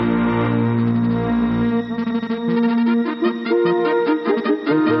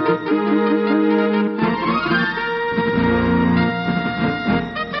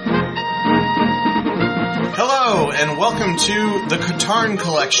to the Katarn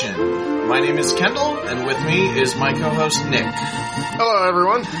Collection. My name is Kendall, and with me is my co-host Nick. Hello,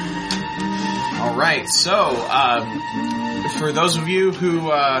 everyone. All right, so for those of you who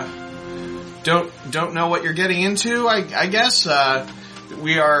don't know what you're getting into, I guess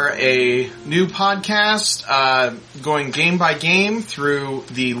we are a new podcast going game by game through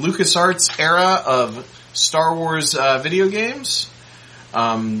the LucasArts era of Star Wars video games.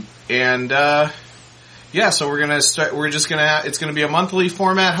 So we're gonna start. It's gonna be a monthly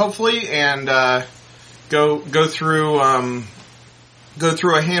format, hopefully, and go through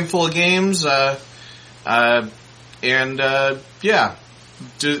a handful of games, reviewing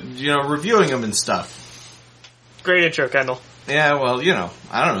them and stuff. Great intro, Kendall. Yeah, well,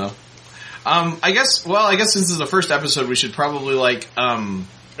 I don't know. I guess since this is the first episode, we should probably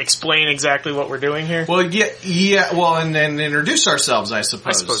explain exactly what we're doing here. Well, yeah. Well, and then introduce ourselves, I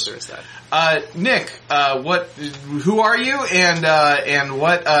suppose. I suppose there is that. Nick, who are you, and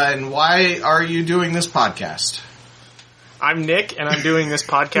why are you doing this podcast? I'm Nick, and I'm doing this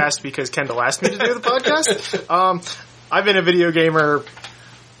podcast because Kendall asked me to do the podcast. I've been a video gamer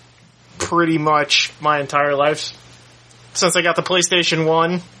pretty much my entire life since I got the PlayStation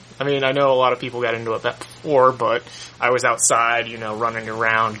 1. I mean, I know a lot of people got into it before, but I was outside, running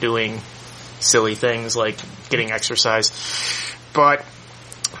around doing silly things like getting exercise. But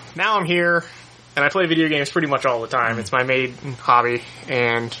now I'm here, and I play video games pretty much all the time. It's my main hobby,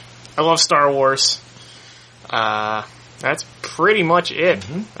 and I love Star Wars. That's pretty much it.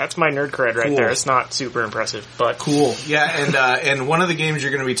 Mm-hmm. That's my nerd cred right there. It's not super impressive, but cool. Yeah, and one of the games you're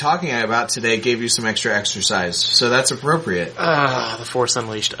going to be talking about today gave you some extra exercise, so that's appropriate. The Force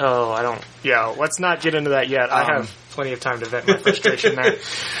Unleashed. Let's not get into that yet. I have plenty of time to vent my frustration there.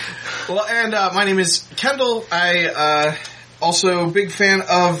 Well, and my name is Kendall. I also a big fan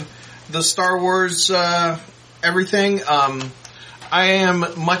of the Star Wars everything. I am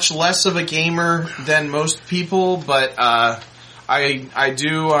much less of a gamer than most people, but I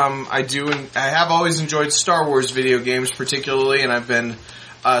have always enjoyed Star Wars video games particularly, and I've been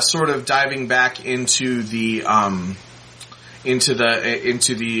sort of diving back into the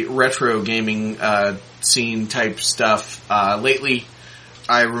retro gaming scene type stuff lately.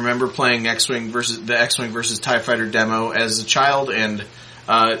 I remember playing the X-Wing versus TIE Fighter demo as a child, and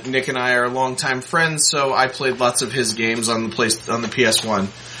Nick and I are longtime friends, so I played lots of his games on the PS1.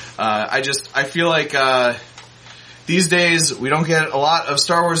 I feel like these days we don't get a lot of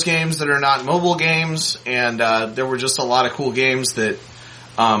Star Wars games that are not mobile games, and there were just a lot of cool games that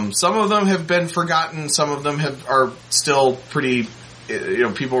some of them have been forgotten, some of them are still pretty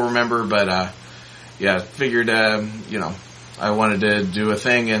people remember, but figured I wanted to do a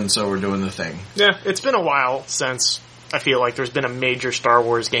thing, and so we're doing the thing. Yeah, it's been a while since I feel like there's been a major Star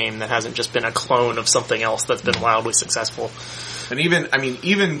Wars game that hasn't just been a clone of something else that's been wildly successful. And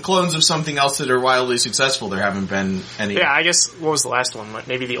even clones of something else that are wildly successful, there haven't been any. Yeah, I guess, what was the last one?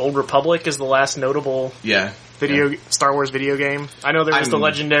 Maybe the Old Republic is the last notable Star Wars video game. I know there was the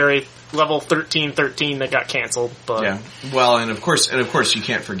legendary Level 1313 that got canceled, but... Yeah. Well, and of course you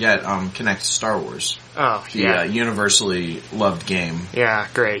can't forget Kinect Star Wars. Oh, yeah. The universally loved game. Yeah,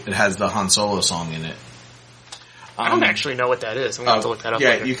 great. It has the Han Solo song in it. I don't actually know what that is. I'm going to have to look that up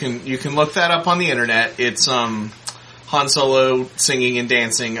later. You can look that up on the internet. It's Han Solo singing and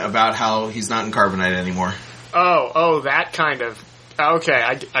dancing about how he's not in carbonite anymore. Oh, that kind of...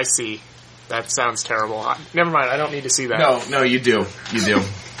 Okay, I see. That sounds terrible. Never mind, I don't need to see that. No, you do. You do.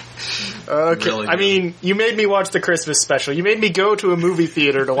 Okay. Really I mean, you made me watch the Christmas special. You made me go to a movie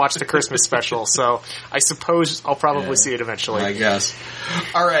theater to watch the Christmas special, so I suppose I'll probably see it eventually. I guess.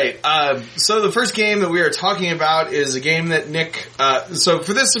 All right. So the first game that we are talking about is a game that Nick... so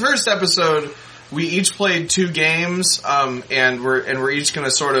for this first episode, we each played 2 games, and we're each going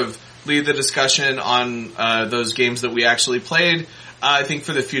to sort of lead the discussion on those games that we actually played. I think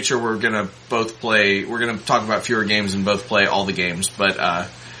for the future we're going to talk about fewer games and both play all the games, but...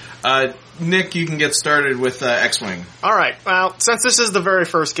 Nick, you can get started with X-Wing. Alright, well, since this is the very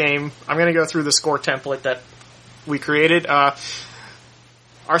first game, I'm going to go through the score template that we created. Our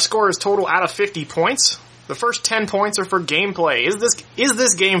score is total out of 50 points. The first 10 points are for gameplay. Is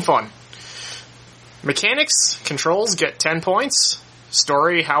this game fun? Mechanics, controls get 10 points.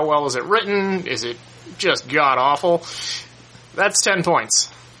 Story, how well is it written? Is it just god-awful? That's 10 points.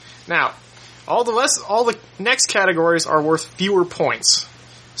 Now, all the next categories are worth fewer points.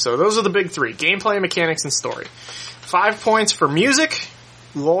 So those are the big 3. Gameplay, mechanics, and story. 5 points for music,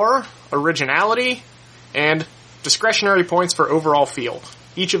 lore, originality, and discretionary points for overall feel.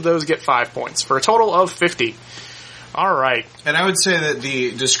 Each of those get 5 points, for a total of 50. Alright. And I would say that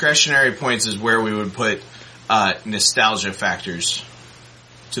the discretionary points is where we would put nostalgia factors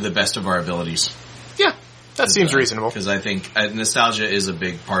to the best of our abilities. Yeah, that seems reasonable. Because I think nostalgia is a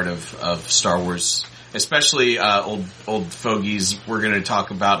big part of Star Wars, especially old fogies. We're going to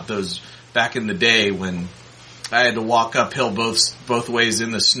talk about those back in the day when I had to walk uphill both ways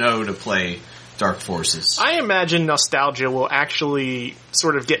in the snow to play Dark Forces. I imagine nostalgia will actually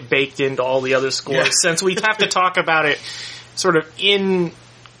sort of get baked into all the other scores, since we have to talk about it sort of in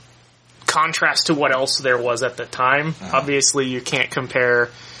contrast to what else there was at the time. Obviously, you can't compare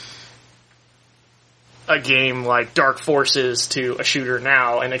a game like Dark Forces to a shooter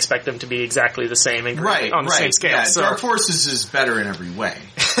now and expect them to be exactly the same and on the same scale. Yeah, so. Dark Forces is better in every way.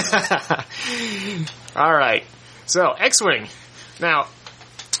 All right. So, X-Wing. Now,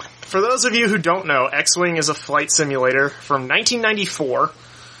 for those of you who don't know, X-Wing is a flight simulator from 1994,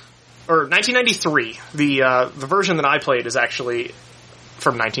 or 1993. The version that I played is actually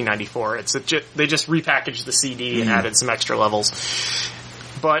from 1994. They just repackaged the CD and added some extra levels.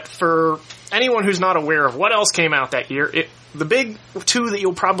 But for anyone who's not aware of what else came out that year, the big two that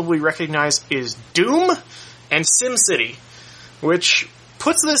you'll probably recognize is Doom and SimCity, which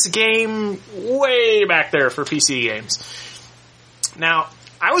puts this game way back there for PC games. Now,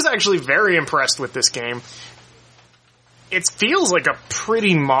 I was actually very impressed with this game. It feels like a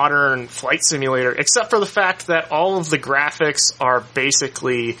pretty modern flight simulator, except for the fact that all of the graphics are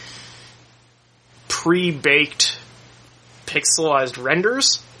basically pre-baked pixelized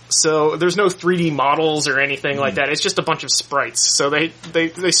renders. So there's no 3D models or anything like that. It's just a bunch of sprites. So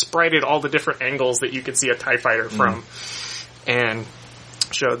they sprited all the different angles that you could see a TIE fighter from and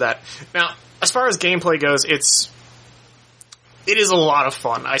showed that. Now, as far as gameplay goes, it is a lot of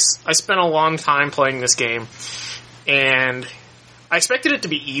fun. I spent a long time playing this game, and I expected it to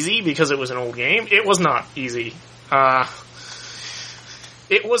be easy because it was an old game. It was not easy.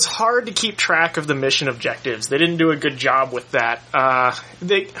 It was hard to keep track of the mission objectives. They didn't do a good job with that.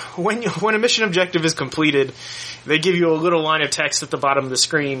 When a mission objective is completed, they give you a little line of text at the bottom of the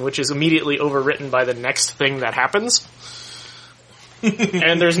screen, which is immediately overwritten by the next thing that happens.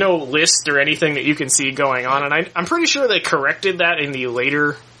 And there's no list or anything that you can see going on. And I'm pretty sure they corrected that in the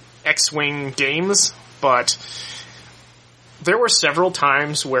later X-Wing games, but there were several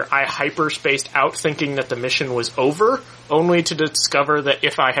times where I hyper-spaced out thinking that the mission was over, only to discover that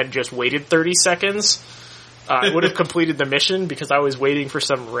if I had just waited 30 seconds, I would have completed the mission because I was waiting for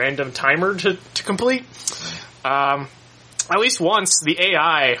some random timer to complete. At least once, the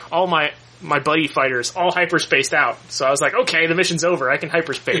AI, all my buddy fighters, all hyperspaced out. So I was like, okay, the mission's over, I can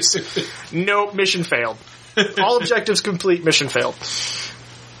hyperspace. Nope, mission failed. All objectives complete, mission failed.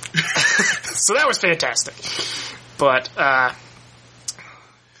 So that was fantastic. But,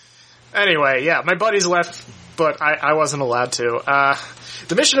 anyway, yeah, my buddies left, but I wasn't allowed to.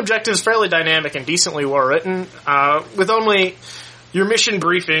 The mission objective is fairly dynamic and decently well written, with only, your mission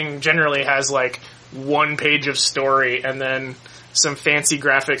briefing generally has like 1 page of story and then some fancy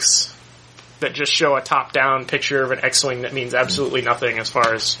graphics that just show a top-down picture of an X-Wing that means absolutely nothing as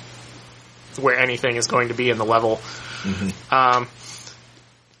far as where anything is going to be in the level. Mm-hmm.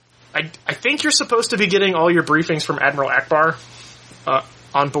 I think you're supposed to be getting all your briefings from Admiral Akbar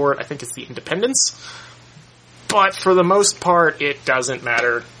on board. I think it's the Independence. But for the most part, it doesn't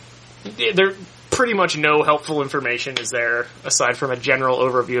matter. There pretty much no helpful information is there, aside from a general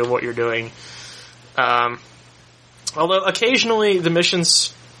overview of what you're doing. Although occasionally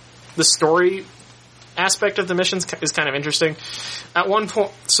the story aspect of the missions is kind of interesting. At one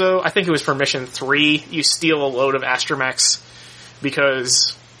point, so I think it was for mission 3, you steal a load of astromechs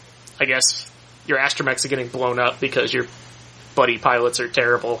because I guess your astromechs are getting blown up because your buddy pilots are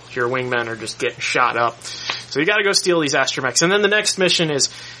terrible. Your wingmen are just getting shot up. So you gotta go steal these astromechs. And then the next mission is,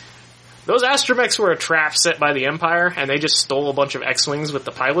 those astromechs were a trap set by the Empire, and they just stole a bunch of X-Wings with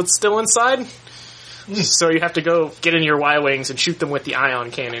the pilots still inside. So you have to go get in your Y-Wings and shoot them with the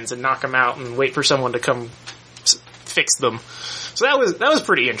ion cannons and knock them out and wait for someone to come fix them. So that was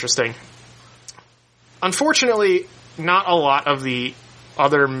pretty interesting. Unfortunately, not a lot of the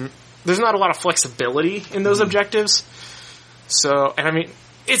there's not a lot of flexibility in those objectives. So, and I mean,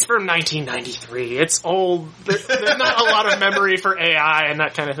 it's from 1993. It's old. There's not a lot of memory for AI and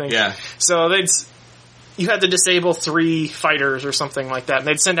that kind of thing. Yeah. So you had to disable 3 fighters or something like that, and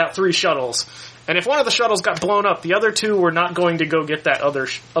they'd send out 3 shuttles. And if one of the shuttles got blown up, the other 2 were not going to go get that other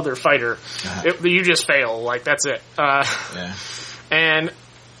fighter. You just fail. Like, that's it. Yeah. And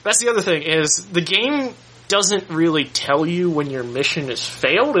that's the other thing, is the game doesn't really tell you when your mission is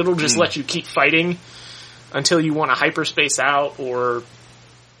failed. It'll just let you keep fighting until you want to hyperspace out or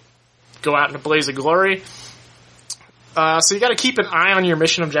go out in a blaze of glory. So you got to keep an eye on your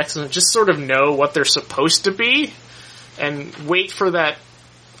mission objectives and just sort of know what they're supposed to be, and wait for that.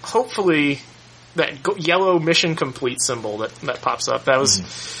 Hopefully, that yellow mission complete symbol that pops up. That was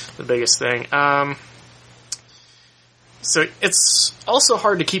the biggest thing. So it's also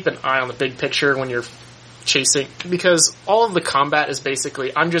hard to keep an eye on the big picture when you're chasing, because all of the combat is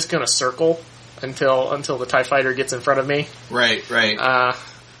basically, I'm just going to circle until the TIE fighter gets in front of me. Right.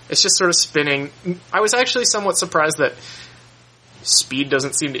 It's just sort of spinning. I was actually somewhat surprised that speed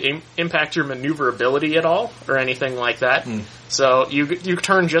doesn't seem to impact your maneuverability at all, or anything like that. So you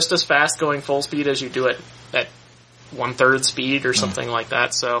turn just as fast going full speed as you do it at 1/3 speed or something like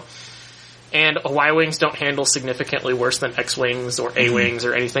that. So, and Y-wings don't handle significantly worse than X-wings or A-wings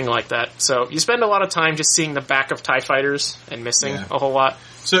or anything like that. So you spend a lot of time just seeing the back of TIE fighters and missing a whole lot.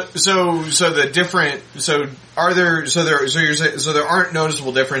 So the different, so there aren't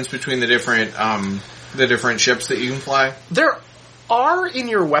noticeable difference between the different ships that you can fly? There are in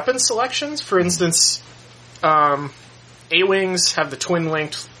your weapon selections. For instance, A-wings have the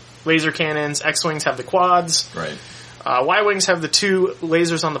twin-linked laser cannons, X-wings have the quads. Right. Y-wings have the 2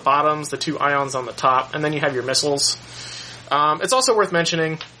 lasers on the bottoms, the 2 ions on the top, and then you have your missiles. It's also worth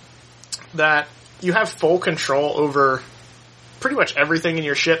mentioning that you have full control over pretty much everything in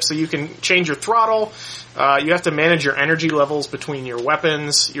your ship, so you can change your throttle. You have to manage your energy levels between your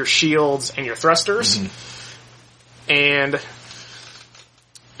weapons, your shields, and your thrusters. And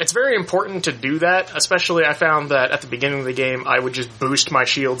it's very important to do that, especially I found that at the beginning of the game I would just boost my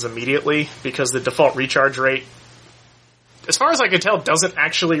shields immediately, because the default recharge rate, as far as I can tell, doesn't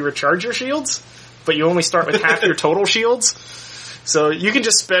actually recharge your shields, but you only start with half your total shields. So you can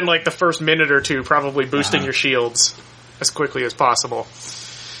just spend like the first minute or two probably boosting your shields as quickly as possible.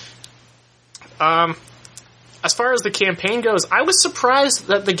 As far as the campaign goes, I was surprised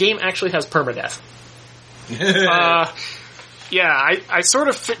that the game actually has permadeath. I sort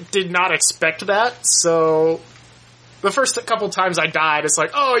of did not expect that, so the first couple times I died, it's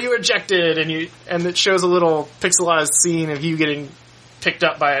like, oh, you ejected, and it shows a little pixelized scene of you getting picked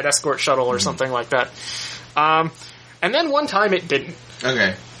up by an escort shuttle or something like that. And then one time it didn't.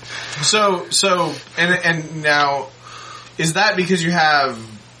 Okay. So, and now, is that because you have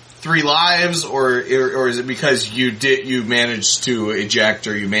 3 lives, or is it because you managed to eject,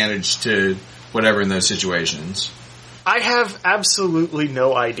 or you managed to whatever in those situations? I have absolutely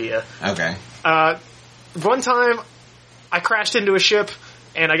no idea. Okay. One time, I crashed into a ship,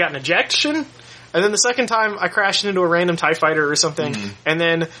 and I got an ejection, and then the second time, I crashed into a random TIE fighter or something, and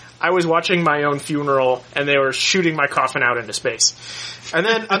then I was watching my own funeral, and they were shooting my coffin out into space. And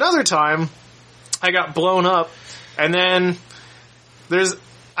then another time, I got blown up, and then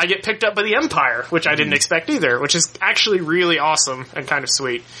I get picked up by the Empire, which I didn't expect either, which is actually really awesome and kind of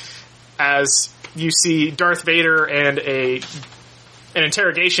sweet, as you see Darth Vader and an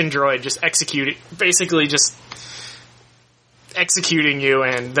interrogation droid just basically just executing you,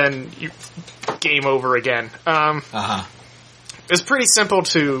 and then game over again. It's pretty simple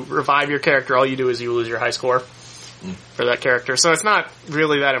to revive your character. All you do is you lose your high score for that character. So it's not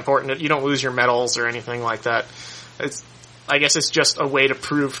really that important. You don't lose your medals or anything like that. I guess it's just a way to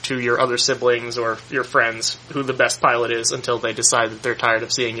prove to your other siblings or your friends who the best pilot is until they decide that they're tired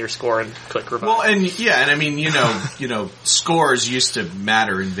of seeing your score and click revive. Well, and I mean, you know, scores used to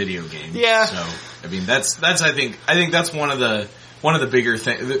matter in video games. Yeah. So, I mean, that's I think that's one of the bigger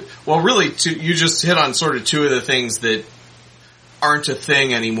things. Well, really, you just hit on sort of 2 of the things that aren't a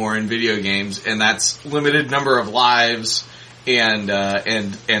thing anymore in video games, and that's limited number of lives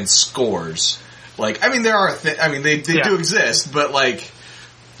and scores. Like, I mean, there are they do exist, but like,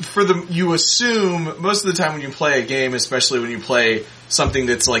 you assume most of the time when you play a game, especially when you play something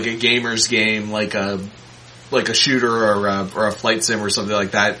that's like a gamer's game, like a shooter or a flight sim or something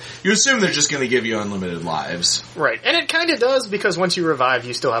like that, you assume they're just going to give you unlimited lives. Right. And it kind of does, because once you revive,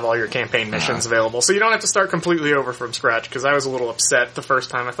 you still have all your campaign missions available. So you don't have to start completely over from scratch, because I was a little upset the first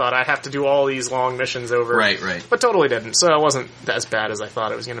time. I thought I'd have to do all these long missions over. Right. But totally didn't. So it wasn't as bad as I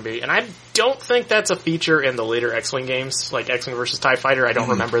thought it was going to be. And I don't think that's a feature in the later X-Wing games, like X-Wing vs. TIE Fighter. I don't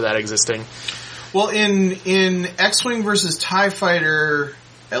remember that existing. Well, in X-Wing vs. TIE Fighter,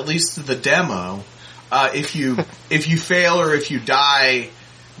 at least the demo, if you fail or if you die,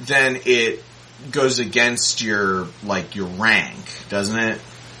 then it goes against your rank, doesn't it?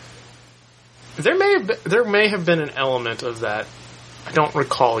 There may have been an element of that. I don't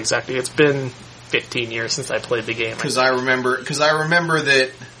recall exactly. It's been 15 years since I played the game. Because I remember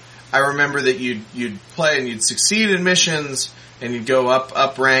that you'd play and you'd succeed in missions and you'd go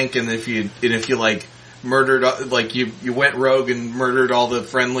up rank, and if you like murdered, like you went rogue and murdered all the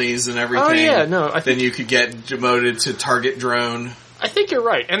friendlies and everything. Oh yeah, no. Then you could get demoted to target drone. I think you're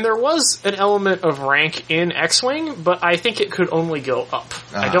right. And there was an element of rank in X-Wing, but I think it could only go up.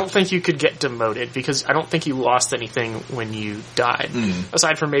 I don't think you could get demoted, because I don't think you lost anything when you died,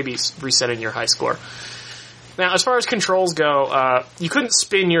 aside from maybe resetting your high score. Now, as far as controls go, you couldn't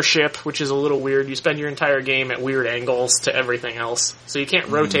spin your ship, which is a little weird. You spend your entire game at weird angles to everything else. So you can't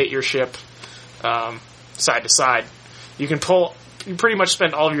rotate your ship side to side. You pretty much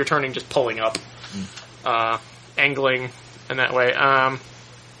spend all of your turning just pulling up, angling, in that way.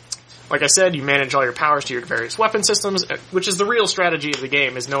 Like I said, you manage all your powers to your various weapon systems, which is the real strategy of the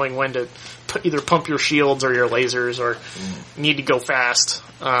game, is knowing when to either pump your shields or your lasers, or need to go fast.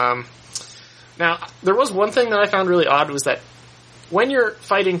 Now, there was one thing that I found really odd, was that when you're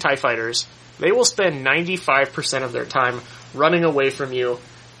fighting TIE fighters, they will spend 95% of their time running away from you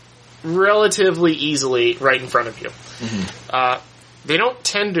relatively easily right in front of you. They don't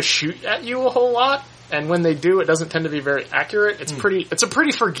tend to shoot at you a whole lot, and when they do, it doesn't tend to be very accurate. It's it's a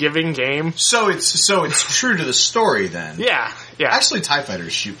pretty forgiving game. So it's true to the story then. Yeah. Actually, TIE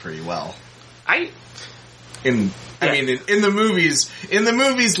fighters shoot pretty well. I mean, in the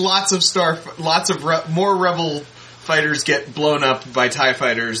movies, lots of more rebel fighters get blown up by TIE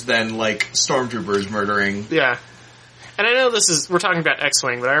fighters than like stormtroopers murdering. Yeah. And I know we're talking about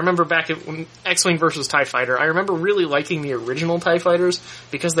X-Wing, but I remember back when X-Wing versus TIE Fighter, I remember really liking the original TIE Fighters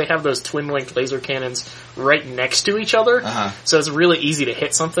because they have those twin-linked laser cannons right next to each other. So it's really easy to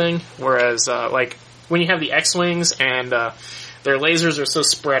hit something, whereas, like, when you have the X-Wings and, their lasers are so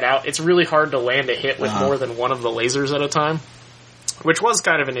spread out, it's really hard to land a hit with more than one of the lasers at a time, which was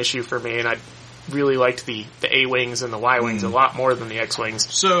kind of an issue for me, and I really liked the A-Wings and the Y-Wings a lot more than the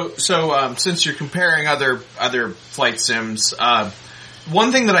X-Wings. So since you're comparing other flight sims,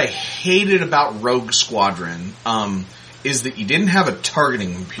 one thing that I hated about Rogue Squadron, is that you didn't have a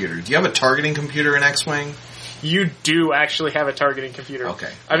targeting computer. Do you have a targeting computer in X-Wing? You do actually have a targeting computer.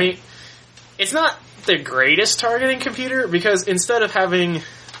 Okay. I mean, it's not the greatest targeting computer, because instead of having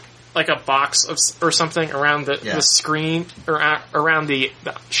like a box or something around the screen, or around the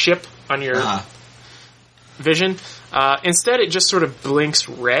ship on your vision, instead it just sort of blinks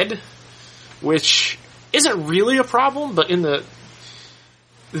red, which isn't really a problem, but in at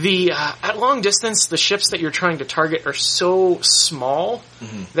long distance, the ships that you're trying to target are so small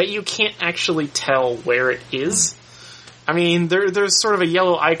that you can't actually tell where it is. I mean, there's sort of a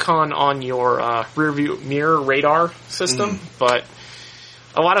yellow icon on your rear view mirror radar system, but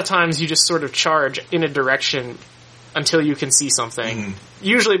a lot of times you just sort of charge in a direction until you can see something.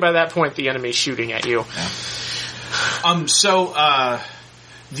 Usually by that point the enemy's shooting at you. So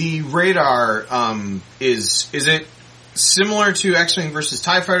the radar, is it similar to X-Wing versus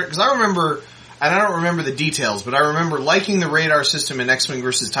TIE Fighter? Because I remember, and I don't remember the details, but I remember liking the radar system in X-Wing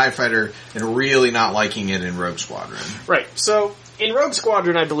versus TIE Fighter and really not liking it in Rogue Squadron. Right. So in Rogue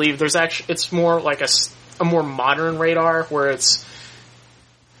Squadron, I believe it's more like a more modern radar, where it's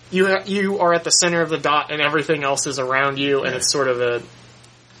you are at the center of the dot and everything else is around you, and it's sort of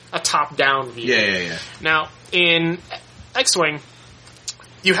a top-down view. Yeah. Now, in X-Wing,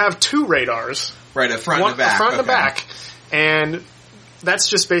 you have two radars. Right, a front and a back. A front and a back. And that's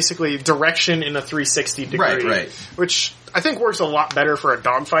just basically direction in a 360 degree. Right. Which I think works a lot better for a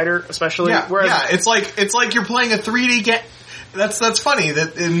dogfighter, especially. Yeah, it's like you're playing a 3D game. That's funny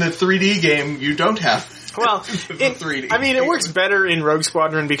that in the 3D game you don't have. Well, 3D. I mean, it works better in Rogue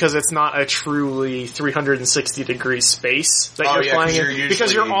Squadron because it's not a truly 360 degree space that you're flying in.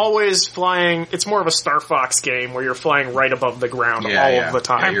 Because you're always flying. It's more of a Star Fox game where you're flying right above the ground all of the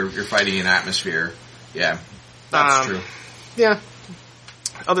time. Yeah, you're fighting in atmosphere. Yeah, that's true. Yeah.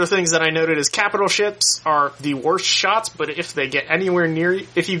 Other things that I noted is capital ships are the worst shots, but if they get anywhere near you,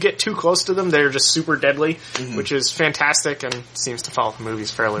 if you get too close to them, they're just super deadly, which is fantastic and seems to follow the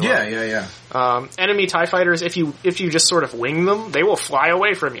movies fairly well. Yeah. Enemy TIE fighters, if you just sort of wing them, they will fly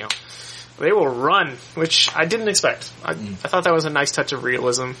away from you. They will run, which I didn't expect. I thought that was a nice touch of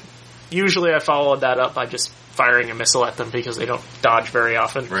realism. Usually I followed that up by just firing a missile at them because they don't dodge very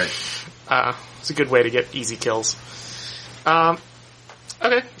often. Right. It's a good way to get easy kills.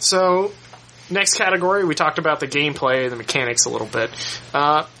 Okay, so next category, we talked about the gameplay, the mechanics a little bit.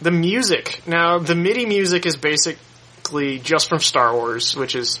 The music. Now, the MIDI music is basically just from Star Wars,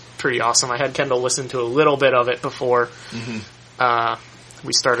 which is pretty awesome. I had Kendall listen to a little bit of it before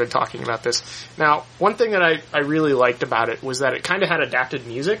we started talking about this. Now, one thing that I really liked about it was that it kind of had adapted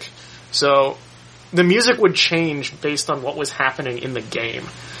music. So, the music would change based on what was happening in the game.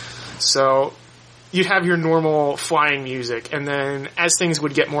 So, you'd have your normal flying music, and then as things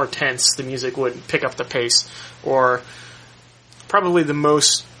would get more tense, the music would pick up the pace. Or probably the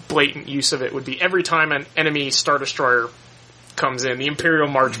most blatant use of it would be every time an enemy Star Destroyer comes in, the Imperial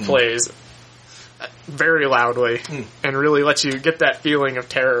March plays very loudly and really lets you get that feeling of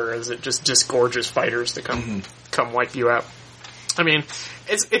terror as it just disgorges fighters to come wipe you out. I mean,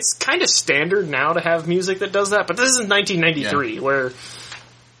 it's kind of standard now to have music that does that, but this is 1993 where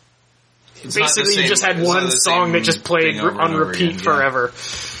It's basically you just had one song that just played on repeat forever.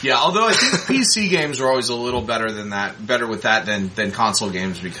 Yeah, although I think PC games are always a little better with that than console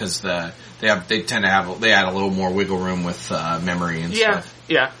games because they add a little more wiggle room with memory and stuff.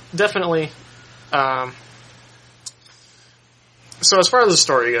 Yeah, definitely. So as far as the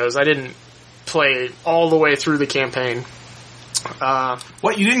story goes, I didn't play all the way through the campaign.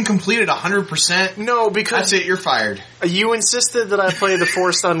 What, you didn't complete it 100%? No, because that's it, you're fired. You insisted that I play The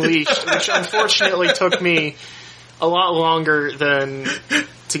Force Unleashed, which unfortunately took me a lot longer than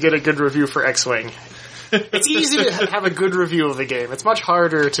to get a good review for X-Wing. It's easy to have a good review of a game. It's much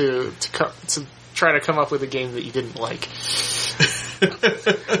harder to try to come up with a game that you didn't like.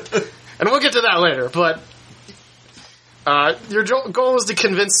 And we'll get to that later, but your goal is to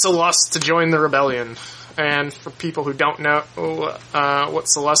convince Celeste to join the rebellion. And for people who don't know what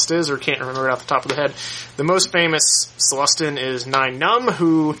Celeste is or can't remember it off the top of the head, the most famous Celestin is Nien Nunb,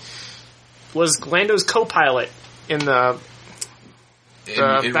 who was Lando's co-pilot in the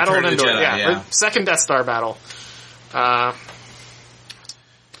Battle of Endor. The second Death Star battle.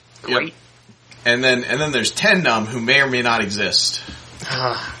 Great. Yep. And then there's Ten Numb, who may or may not exist.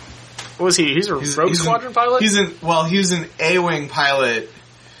 What was he? He's a Rogue Squadron pilot? He was an A-Wing pilot.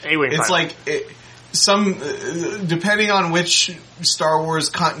 A-Wing it's pilot. Like... depending on which Star Wars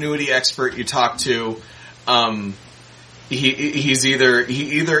continuity expert you talk to, he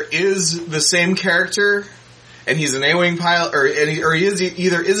either is the same character and he's an A-Wing pilot, or he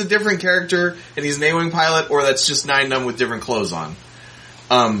either is a different character and he's an A-Wing pilot, or that's just Nien Nunb with different clothes on.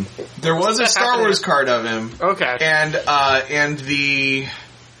 There was a Star Wars card of him. Okay. And the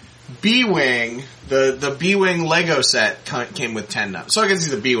B-Wing, the B-Wing Lego set came with 10 Numb. So I guess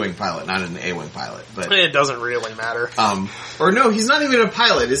he's a B-Wing pilot, not an A-Wing pilot. But it doesn't really matter. Or no, he's not even a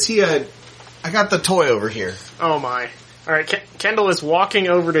pilot. Is he I got the toy over here. Oh my. Alright, Kendall is walking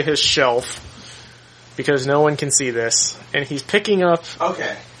over to his shelf, because no one can see this, and he's picking up...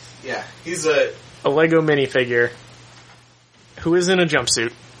 Okay. Yeah. He's a Lego minifigure, who is in a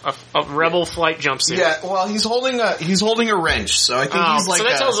jumpsuit. A Rebel flight jumpsuit. Yeah, well, he's holding a wrench, so I think he's like so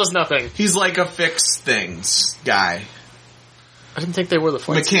that tells us nothing. He's like a fix things guy. I didn't think they were the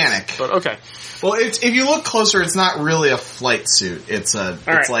flight mechanic. Suits, but okay. Well, if you look closer, it's not really a flight suit. It's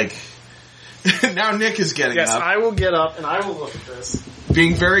like now Nick is getting up. Yes, I will get up and I will look at this.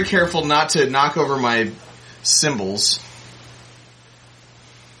 Being very careful not to knock over my symbols.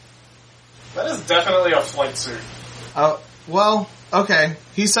 That is definitely a flight suit. Well, okay.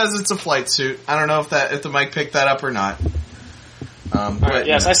 He says it's a flight suit. I don't know if the mic picked that up or not. But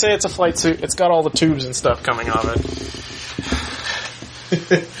yes, I say it's a flight suit. It's got all the tubes and stuff coming off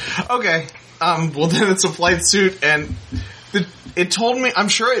it. Okay. Well then it's a flight suit, and it told me, I'm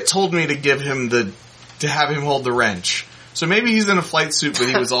sure it told me to give him to have him hold the wrench. So maybe he's in a flight suit, but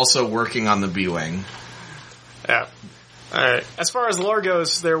he was also working on the B-Wing. Yeah. Alright. As far as lore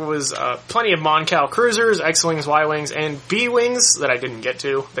goes, there was plenty of Mon Cal cruisers, X-Wings, Y-Wings, and B-Wings that I didn't get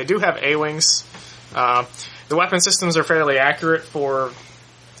to. They do have A-Wings. The weapon systems are fairly accurate for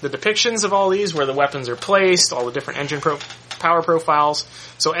the depictions of all these, where the weapons are placed, all the different engine power profiles.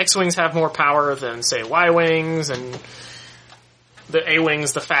 So X-Wings have more power than, say, Y-Wings, and the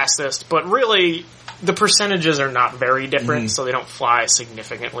A-Wings the fastest. But really, the percentages are not very different, so they don't fly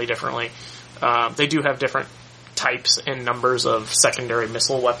significantly differently. They do have different types and numbers of secondary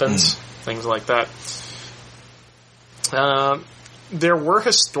missile weapons, things like that. There were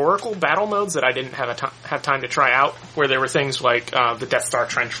historical battle modes that I didn't have time to try out, where there were things like the Death Star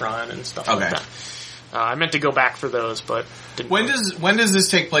trench run and stuff like that. I meant to go back for those, but didn't. When does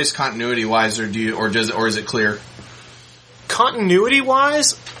this take place continuity wise, or is it clear? Continuity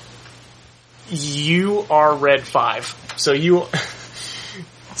wise, you are Red 5, so you.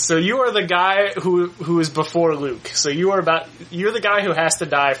 So you are the guy who is before Luke. So you're the guy who has to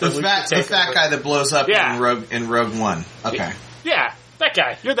die for Luke to take the fat over. guy that blows up in Rogue One. Okay. Yeah, that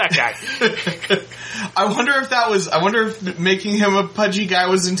guy. You're that guy. I wonder if making him a pudgy guy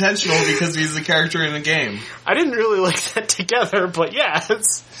was intentional because he's the character in the game. I didn't really like that together, but yeah,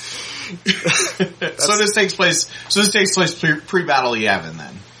 it's So this takes place pre-Battle Yavin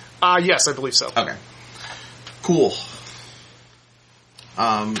then. Yes, I believe so. Okay. Cool.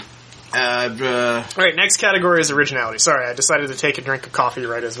 Alright, next category is originality. Sorry, I decided to take a drink of coffee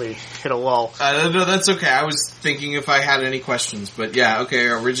right as we hit a lull. No, that's okay. I was thinking if I had any questions, but yeah, okay,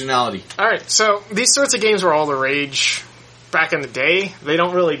 originality. Alright, so these sorts of games were all the rage back in the day. They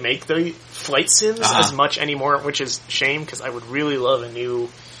don't really make the flight sims as much anymore, which is a shame, because I would really love a new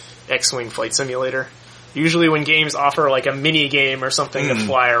X-Wing flight simulator. Usually when games offer like a mini game or something to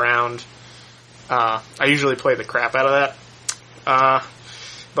fly around, I usually play the crap out of that.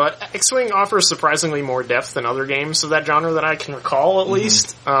 But X-Wing offers surprisingly more depth than other games of that genre that I can recall, at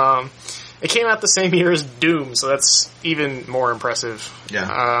least. It came out the same year as Doom, so that's even more impressive.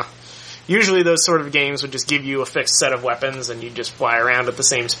 Yeah. Usually those sort of games would just give you a fixed set of weapons and you just fly around at the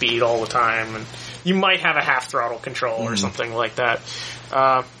same speed all the time, and you might have a half-throttle control or something like that.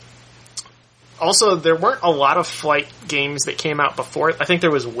 Also, there weren't a lot of flight games that came out before it. I think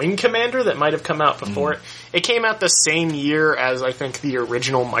there was Wing Commander that might have come out before it. It came out the same year as, I think, the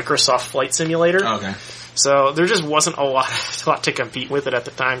original Microsoft Flight Simulator. Okay. So there just wasn't a lot to compete with it at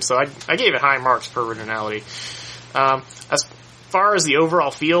the time, so I gave it high marks for originality. As far as the overall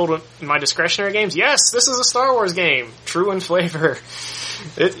field of my discretionary games, yes, this is a Star Wars game. True in flavor.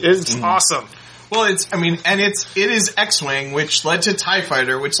 It is awesome. Well, it is X-Wing, which led to TIE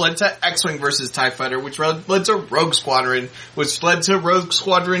Fighter, which led to X-Wing versus TIE Fighter, which led to Rogue Squadron, which led to Rogue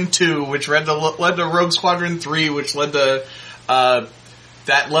Squadron 2, which led to Rogue Squadron 3, which led to,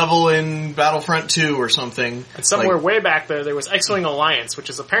 that level in Battlefront 2 or something. And somewhere way back there was X-Wing Alliance,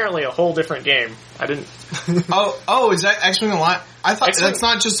 which is apparently a whole different game. I didn't... is that X-Wing Alliance? I thought X-Wing... that's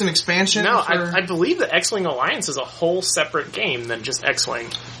not just an expansion? No, I believe that X-Wing Alliance is a whole separate game than just X-Wing.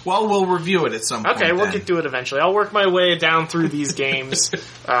 Well, we'll review it at some point. Okay, we'll get to it eventually. I'll work my way down through these games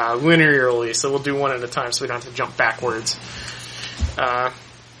linearly, so we'll do one at a time so we don't have to jump backwards.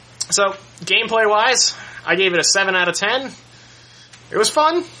 So, gameplay-wise, I gave it a 7 out of 10. It was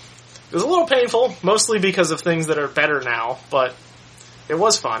fun. It was a little painful, mostly because of things that are better now, but it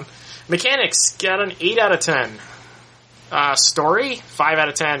was fun. Mechanics got an 8 out of 10. Story, 5 out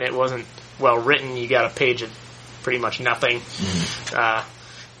of 10. It wasn't well written. You got a page of pretty much nothing.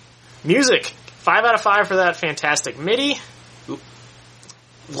 Music, 5 out of 5 for that fantastic MIDI.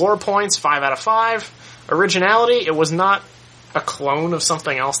 Lore points, 5 out of 5. Originality, it was not a clone of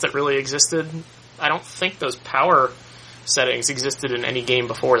something else that really existed. I don't think those power settings existed in any game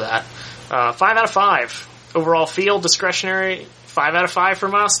before that. 5 out of 5. Overall feel, discretionary, 5 out of 5 for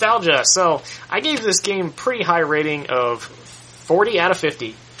nostalgia. So, I gave this game pretty high rating of 40 out of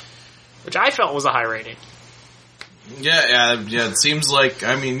 50. Which I felt was a high rating. Yeah, it seems like,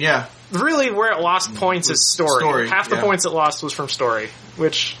 Really, where it lost points is story. Half the points it lost was from story,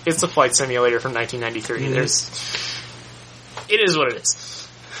 which it's a flight simulator from 1993. It is what it is.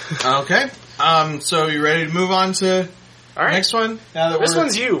 Okay. So you ready to move on to the next one? This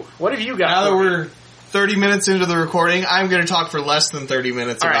one's you. What have you got? Now that we're 30 minutes into the recording, I'm going to talk for less than 30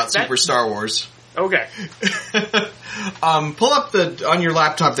 minutes about Super Star Wars. Okay. Pull up on your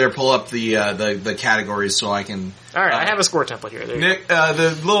laptop there, pull up the categories so I can... Alright, I have a score template here. Nick,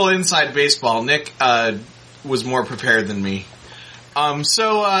 the little inside baseball, Nick, was more prepared than me.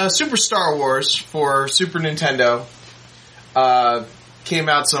 Super Star Wars for Super Nintendo, came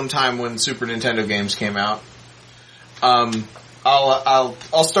out sometime when Super Nintendo games came out.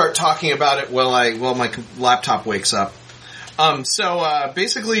 I'll start talking about it while my laptop wakes up.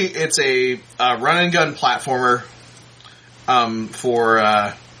 Basically it's a run and gun platformer,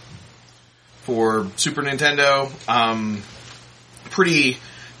 for Super Nintendo. Pretty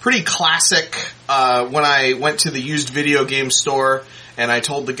classic. When I went to the used video game store and I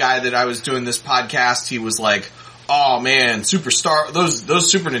told the guy that I was doing this podcast, he was like, "Oh man,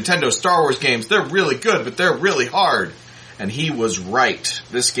 those Super Nintendo Star Wars games, they're really good, but they're really hard." And he was right.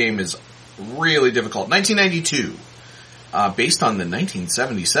 This game is really difficult. 1992. Based on the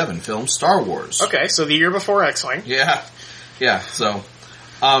 1977 film Star Wars. Okay, so the year before X-Wing. Yeah. So,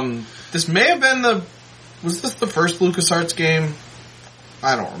 this may have been was this the first LucasArts game?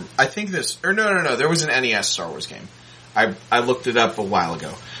 I don't remember. I think no, there was an NES Star Wars game. I looked it up a while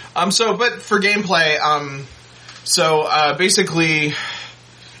ago. But for gameplay, basically,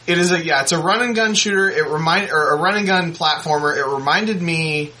 it's a run and gun shooter. A run and gun platformer. It reminded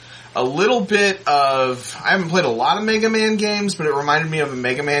me a little bit of, I haven't played a lot of Mega Man games, but it reminded me of a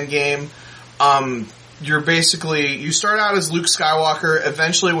Mega Man game. You start out as Luke Skywalker.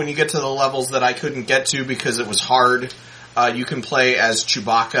 Eventually, when you get to the levels that I couldn't get to because it was hard, you can play as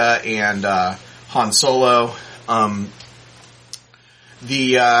Chewbacca and Han Solo.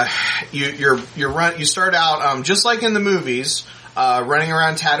 You start out just like in the movies, running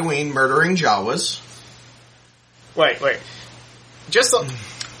around Tatooine, murdering Jawas. Wait.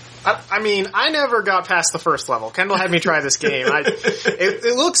 I mean, I never got past the first level. Kendall had me try this game.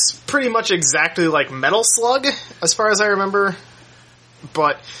 It looks pretty much exactly like Metal Slug, as far as I remember.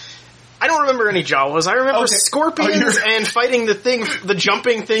 But I don't remember any Jawas. I remember scorpions and fighting the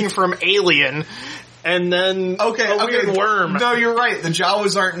jumping thing from Alien, and then a weird worm. No, you're right. The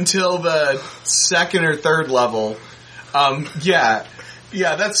Jawas aren't until the second or third level. Yeah,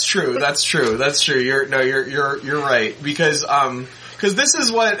 that's true. You're right because this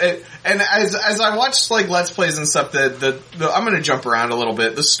is what and as I watched like Let's Plays and stuff, the I'm going to jump around a little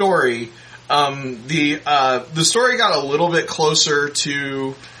bit. The story, the story got a little bit closer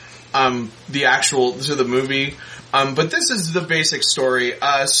to the movie, but this is the basic story.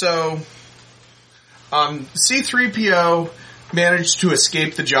 C-3PO managed to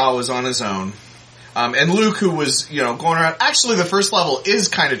escape the Jawas on his own. And Luke, who was, going around, actually the first level is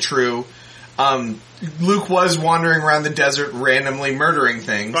kind of true. Luke was wandering around the desert randomly murdering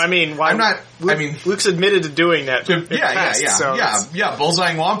things. I mean, Luke's admitted to doing that. Yeah,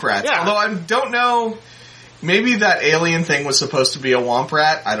 bullseyeing Womp Rats. Yeah. Although I don't know, maybe that alien thing was supposed to be a Womp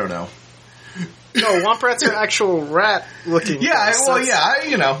Rat. I don't know. No, Womp Rats are actual rat-looking Yeah, things.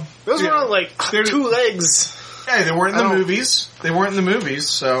 Those were like 2 legs. Hey, they weren't in the movies.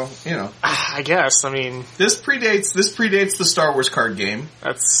 So, I guess, I mean... This predates the Star Wars card game.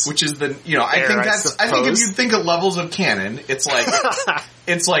 Which is the, I think if you think of levels of canon, it's like,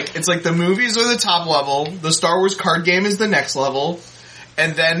 it's like the movies are the top level, the Star Wars card game is the next level,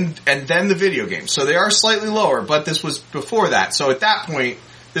 and then the video game. So they are slightly lower, but this was before that. So at that point,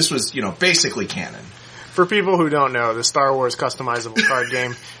 this was, basically canon. For people who don't know, the Star Wars customizable card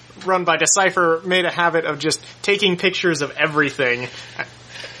game run by Decipher made a habit of just taking pictures of everything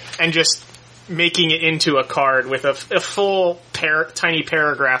and just making it into a card with a full tiny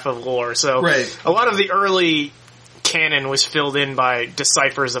paragraph of lore. So a lot of the early canon was filled in by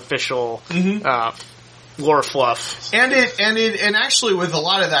Decipher's official lore fluff. And actually with a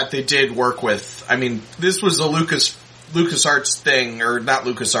lot of that they did work with, I mean, this was a LucasArts thing, or not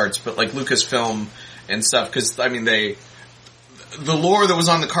LucasArts, but like Lucasfilm and stuff, because, I mean, the lore that was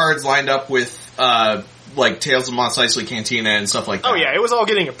on the cards lined up with, like Tales of Mos Eisley Cantina and stuff like that. Oh yeah, it was all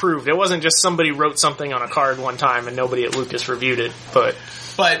getting approved. It wasn't just somebody wrote something on a card one time and nobody at Lucas reviewed it,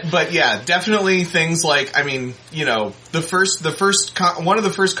 But yeah, definitely things like, I mean, one of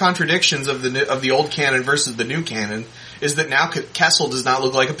the first contradictions of the old canon versus the new canon is that now Kessel does not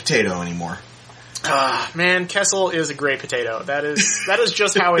look like a potato anymore. Man, Kessel is a great potato. That is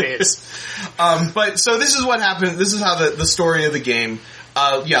just how it is. But so this is what happened. This is how the story of the game.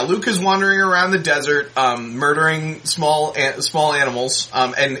 Luke is wandering around the desert, murdering small animals,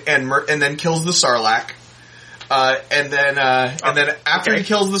 and then kills the Sarlacc. And then after he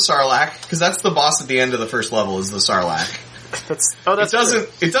kills the Sarlacc, because that's the boss at the end of the first level is the Sarlacc.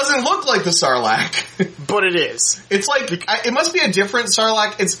 It doesn't look like the Sarlacc, but it is. It's like it must be a different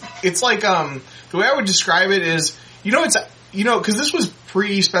Sarlacc. It's like the way I would describe it is because this was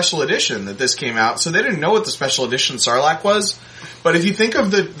pre-special edition that this came out, so they didn't know what the special edition Sarlacc was. But if you think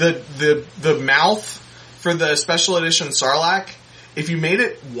of the mouth for the special edition Sarlacc, if you made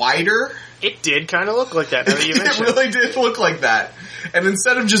it wider, it did kind of look like that. Now that you mentioned it really did look like that. And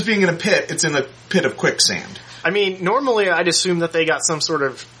instead of just being in a pit, it's in a pit of quicksand. I mean, normally I'd assume that they got some sort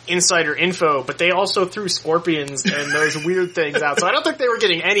of insider info, but they also threw scorpions and those weird things out, so I don't think they were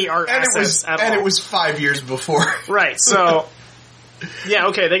getting any art assets at all. And it was 5 years before. Right, so... Yeah,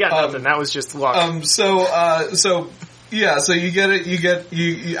 okay, they got nothing. That was just luck. So you get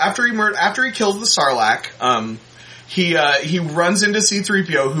it, after he kills the Sarlacc, he runs into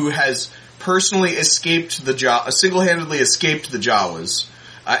C-3PO, who has personally single-handedly escaped the Jawas.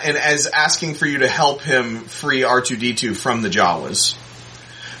 And as asking for you to help him free R2-D2 from the Jawas.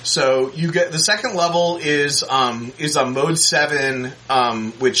 So you get the second level is a Mode 7,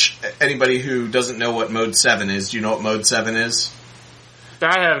 which anybody who doesn't know what Mode 7 is, do you know what Mode 7 is?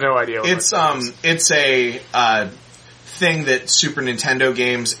 I have no idea. It's a thing that Super Nintendo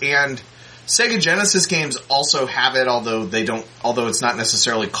games and Sega Genesis games also have it, although it's not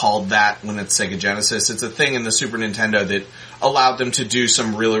necessarily called that when it's Sega Genesis. It's a thing in the Super Nintendo that allowed them to do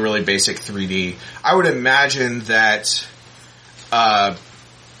some really, really basic 3D. I would imagine that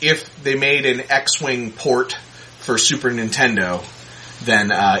if they made an X-Wing port for Super Nintendo,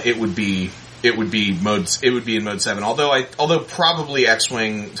 then it would be in Mode 7. Although probably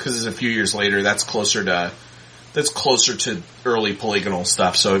X-Wing, because it's a few years later, that's closer to early polygonal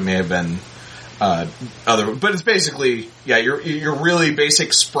stuff, so it may have been but it's basically, your really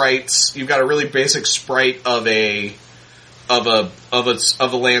basic sprites. You've got a really basic sprite of a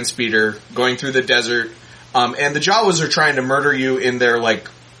land speeder going through the desert, and the Jawas are trying to murder you in their like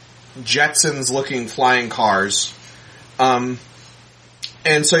Jetsons-looking flying cars. And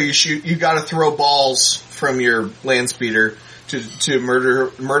so you gotta throw balls from your land speeder to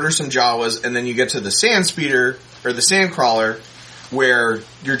murder some Jawas, and then you get to the sand speeder, or the sand crawler, where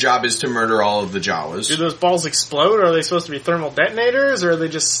your job is to murder all of the Jawas. Do those balls explode, or are they supposed to be thermal detonators, or are they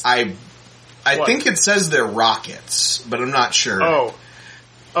just... I think it says they're rockets, but I'm not sure.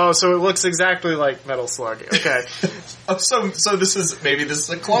 Oh, so it looks exactly like Metal Slug. Okay. So this is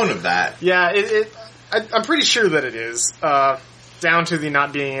a clone of that. Yeah, I'm pretty sure that it is. Down to the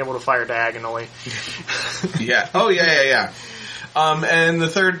not being able to fire diagonally. Yeah. Oh, yeah. And the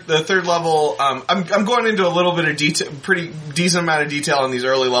third level, I'm going into a little bit of detail, pretty decent amount of detail on these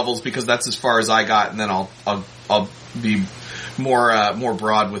early levels because that's as far as I got, and then I'll be more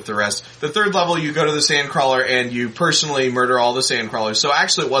broad with the rest. The third level, you go to the Sandcrawler and you personally murder all the Sandcrawlers. So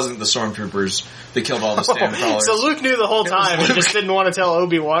actually it wasn't the Stormtroopers that killed all the Sandcrawlers. So Luke knew the whole time and just didn't want to tell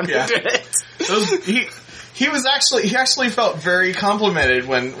Obi-Wan who did it. He actually felt very complimented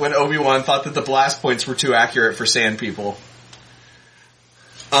when Obi-Wan thought that the blast points were too accurate for sand people.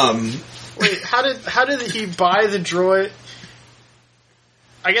 Wait, how did he buy the droid?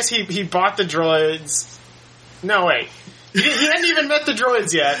 I guess he bought the droids. No, wait. He hadn't even met the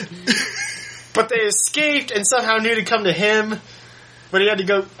droids yet. But they escaped and somehow knew to come to him. But he had to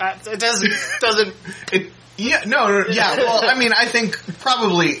go... it doesn't... Yeah, no, yeah, well, I mean, I think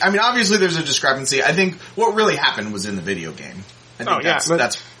probably... I mean, obviously there's a discrepancy. I think what really happened was in the video game. I think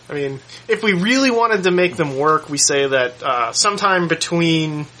that's... I mean, if we really wanted to make them work, we say that sometime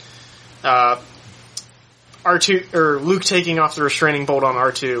between R2 or Luke taking off the restraining bolt on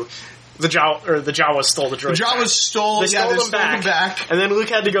R2, the Jawas stole the droids. The Jawas stole them back, and then Luke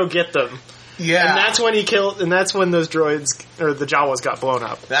had to go get them. Yeah, and that's when that's when those droids or the Jawas got blown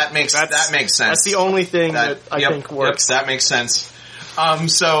up. That makes sense. That's the only thing that I think works. Yep, that makes sense.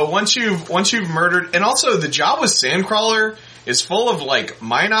 So once you've murdered, and also the Jawa Sandcrawler is full of like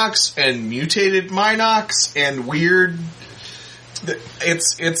Minox and mutated Minox and weird.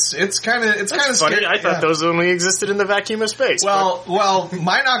 It's kind of funny. scary. I thought those only existed in the vacuum of space. Well,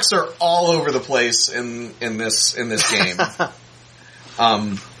 Minox are all over the place in this game.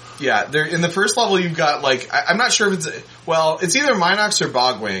 Yeah, they're in the first level. You've got like I'm not sure if it's either Minox or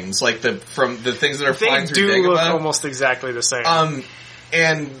Bogwings, like from the things that are flying through Dagobah. They do look almost exactly the same.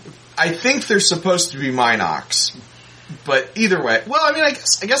 And I think they're supposed to be Minox. But either way, well, I mean, I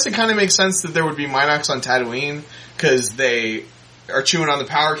guess it kind of makes sense that there would be Minox on Tatooine because they are chewing on the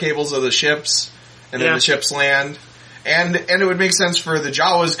power cables of the ships, and then the ships land. And it would make sense for the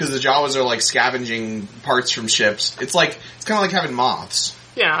Jawas because the Jawas are like scavenging parts from ships. It's kind of like having moths.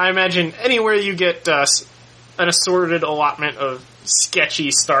 Yeah, I imagine anywhere you get an assorted allotment of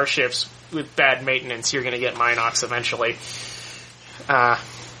sketchy starships with bad maintenance, you're going to get Minox eventually. Yeah,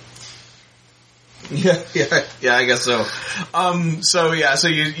 I guess so. So you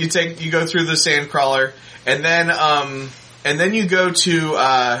go through the Sandcrawler, and then you go to,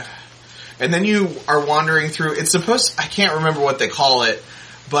 and then you are wandering through, I can't remember what they call it,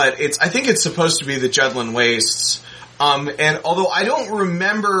 but I think it's supposed to be the Judlin Wastes. And although I don't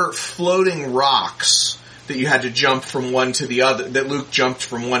remember floating rocks that you had to jump from one to the other, that Luke jumped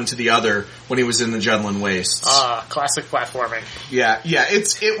from one to the other when he was in the Judlin Wastes. Classic platforming. Yeah,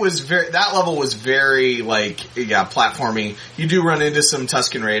 that level was very, platformy. You do run into some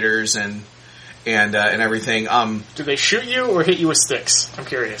Tusken Raiders and everything. Do they shoot you or hit you with sticks? I'm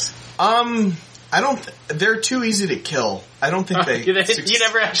curious. They're too eeasy to kill. I don't think they... You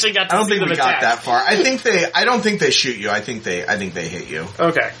never actually got to see them attack. I don't think we got that far. I don't think they shoot you. I think they hit you.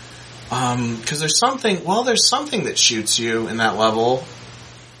 Okay. Cause there's something that shoots you in that level.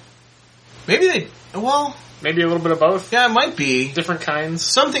 Maybe maybe a little bit of both? Yeah, it might be. Different kinds?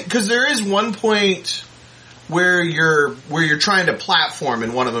 Something, cause there is one point where you're trying to platform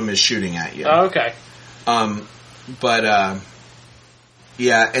and one of them is shooting at you. Oh, okay.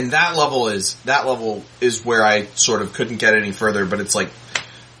 Yeah, and that level is where I sort of couldn't get any further, but it's like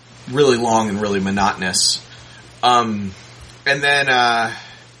really long and really monotonous. And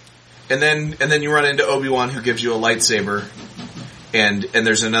then you run into Obi-Wan who gives you a lightsaber, and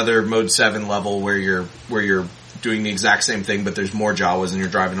there's another Mode 7 level where you're doing the exact same thing, but there's more Jawas and you're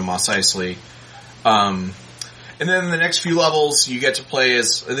driving to Mos Eisley. And then in the next few levels you get to play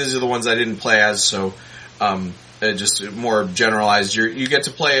as, these are the ones I didn't play as, so, just more generalized. You get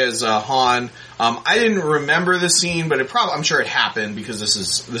to play as Han. I didn't remember the scene, but I'm sure it happened because this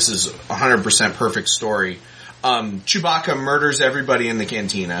is 100% perfect story. Chewbacca murders everybody in the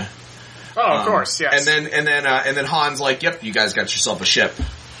cantina. Oh, of course, yes. And then Han's like, "Yep, you guys got yourself a ship."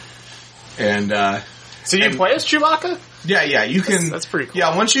 And so you play as Chewbacca? Yeah, you can. That's pretty cool.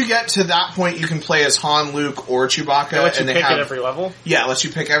 Yeah, once you get to that point, you can play as Han, Luke, or Chewbacca. They let you and pick at every level? Yeah, lets you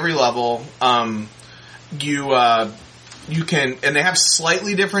pick every level. You can, and they have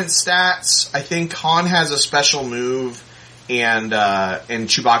slightly different stats. I think Han has a special move, and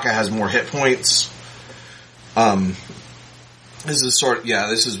Chewbacca has more hit points. This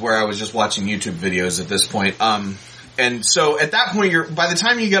is where I was just watching YouTube videos at this point. And so at that point, by the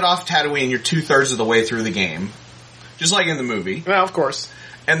time you get off Tatooine, you're 2/3 of the way through the game. Just like in the movie. Well, of course.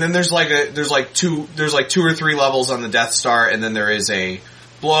 And then there's two or three levels on the Death Star, and then there is a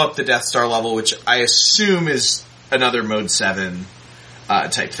blow up the Death Star level, which I assume is another Mode 7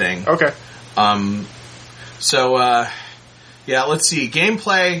 type thing. Okay. Yeah, let's see.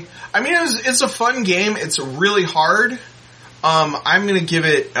 Gameplay. I mean, it's a fun game. It's really hard. I'm gonna give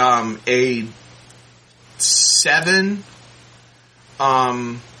it a 7.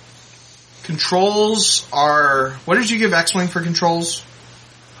 Controls are... What did you give X-Wing for controls?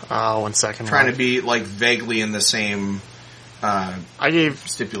 1 second. Trying to be, like, vaguely in the same... I gave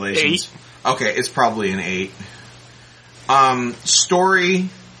stipulations. 8. Okay, it's probably an 8. Story...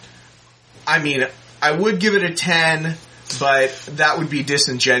 I mean, I would give it a 10, but that would be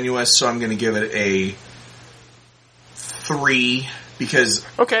disingenuous, so I'm going to give it a 3, because...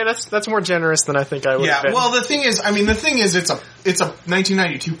 Okay, that's more generous than I think I would have been. Well, the thing is, it's a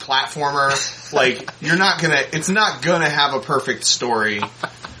 1992 platformer. Like, it's not gonna have a perfect story.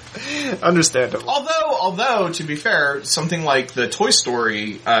 Understandable. Although, to be fair, something like the Toy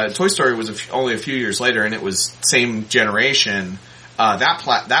Story was only a few years later, and it was same generation. That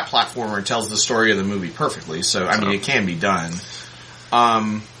platformer tells the story of the movie perfectly. So, I mean, it can be done.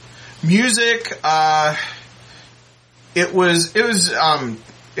 Music, It was,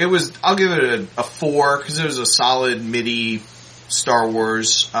 I'll give it a 4, because it was a solid MIDI Star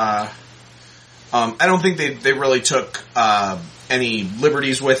Wars. I don't think they really took, any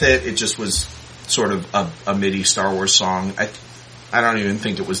liberties with it. It just was sort of a MIDI Star Wars song. I don't even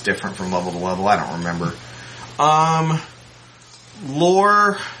think it was different from level to level. I don't remember.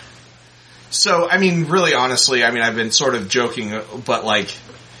 Lore. So, I mean, really honestly, I've been sort of joking, but like,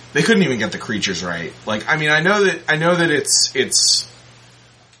 they couldn't even get the creatures right. Like, I mean, I know that it's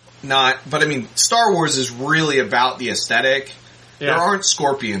not, but I mean, Star Wars is really about the aesthetic. Yeah. There aren't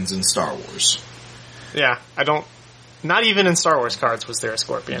scorpions in Star Wars. Yeah, not even in Star Wars cards was there a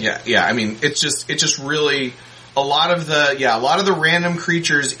scorpion. Yeah, I mean, it's just really, a lot of the random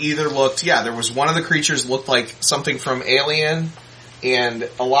creatures either looked, there was one of the creatures looked like something from Alien, and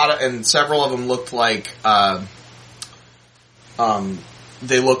several of them looked like,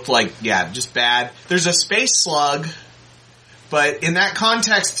 they looked like, just bad. There's a space slug, but in that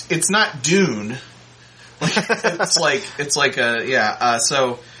context, it's not Dune.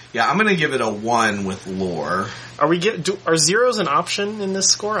 I'm gonna give it a 1 with lore. Are zeros an option in this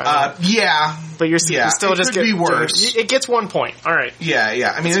score? Yeah. But you still just get... It could be worse. It gets 1 point. Alright.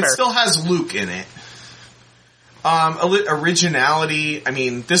 Yeah. I mean, it still has Luke in it. Originality, I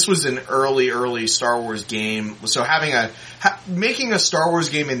mean, this was an early Star Wars game, so making a Star Wars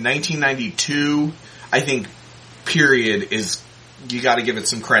game in 1992, I think, period, you gotta give it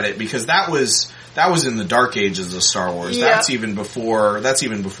some credit, because that was in the dark ages of Star Wars. Yeah. That's even before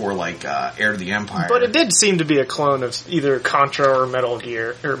like, Heir to the Empire. But it did seem to be a clone of either Contra or Metal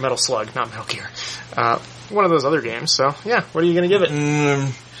Gear, or Metal Slug, not Metal Gear. One of those other games, so, yeah, what are you gonna give it?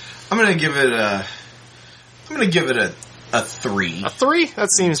 I'm gonna give it a 3. A 3?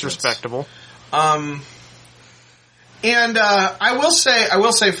 That seems respectable. And I will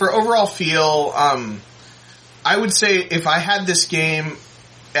say for overall feel, I would say if I had this game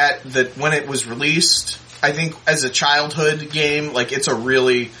when it was released, I think as a childhood game, like I've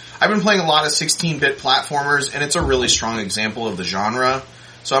been playing a lot of 16-bit platformers, and it's a really strong example of the genre.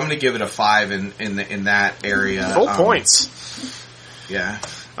 So I'm going to give it a 5 in that area. Full points. Yeah.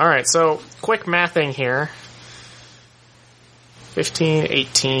 All right. So quick mathing here. 15,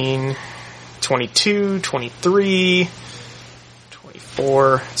 18, 22, 23,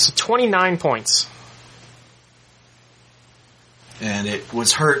 24. So 29 points. And it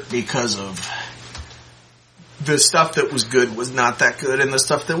was hurt because of the stuff that was good was not that good, and the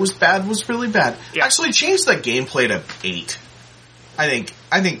stuff that was bad was really bad. Yeah. Actually, changed the gameplay to 8. I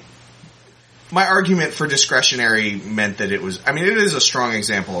think my argument for discretionary meant that it was, it is a strong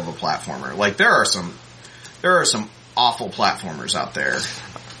example of a platformer. Like, there are some awful platformers out there.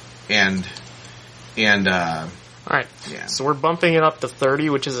 Alright, yeah. So we're bumping it up to 30,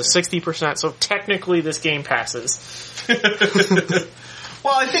 which is a 60%, so technically this game passes.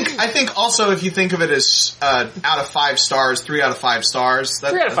 Well, I think also if you think of it as out of 5 stars, 3 out of 5 stars,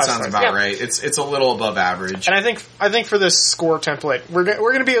 that sounds stars, about right. It's a little above average. And I think for this score template, we're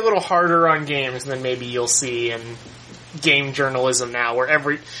going to be a little harder on games than maybe you'll see in game journalism now,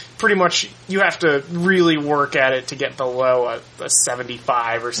 where pretty much you have to really work at it to get below a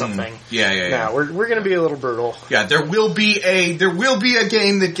 75 or something. Yeah. No, we're going to be a little brutal. Yeah, there will be a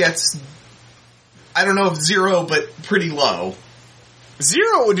game that gets, I don't know if 0, but pretty low.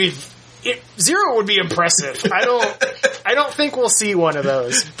 0 would be impressive. I don't think we'll see one of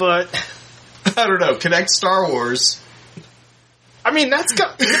those, but I don't know. Connect Star Wars. I mean,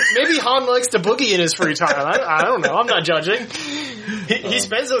 maybe Han likes to boogie in his free time. I don't know. I'm not judging. He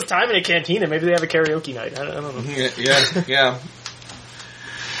spends those time in a cantina. Maybe they have a karaoke night. I don't know. Yeah.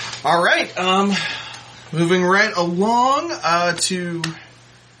 All right. Moving right along to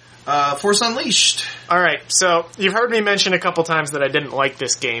Force Unleashed. All right. So you've heard me mention a couple times that I didn't like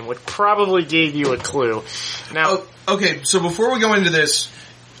this game, which probably gave you a clue. Now, okay. So before we go into this,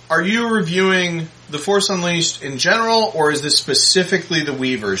 are you reviewing the Force Unleashed in general, or is this specifically the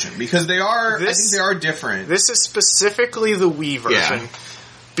Wii version? Because I think they are different. This is specifically the Wii version,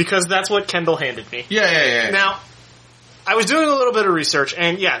 because that's what Kendall handed me. Yeah. Now, I was doing a little bit of research,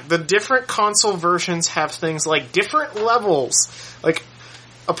 and the different console versions have things like different levels. Like,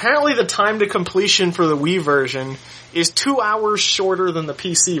 apparently the time to completion for the Wii version is 2 hours shorter than the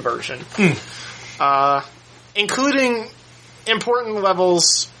PC version. Including important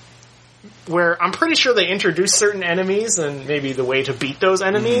levels where I'm pretty sure they introduce certain enemies and maybe the way to beat those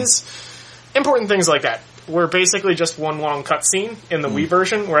enemies. Important things like that. Were basically just one long cutscene in the Wii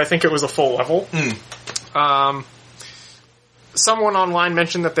version, where I think it was a full level. Someone online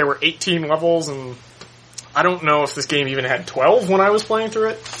mentioned that there were 18 levels, and I don't know if this game even had 12 when I was playing through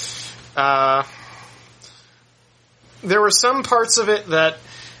it. There were some parts of it that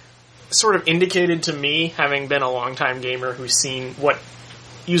sort of indicated to me, having been a longtime gamer who's seen what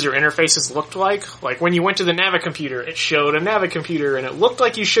user interfaces looked like. Like when you went to the Navicomputer, it showed a Navicomputer, and it looked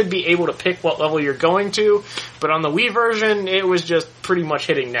like you should be able to pick what level you're going to, but on the Wii version, it was just pretty much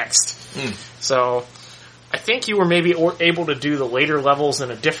hitting next. So, I think you were maybe able to do the later levels in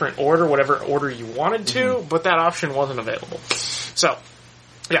a different order, whatever order you wanted to, but that option wasn't available. So,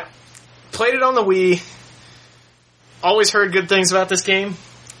 played it on the Wii, always heard good things about this game.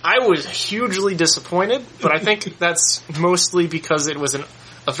 I was hugely disappointed, but I think that's mostly because it was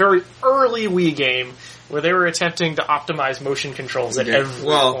a very early Wii game where they were attempting to optimize motion controls at every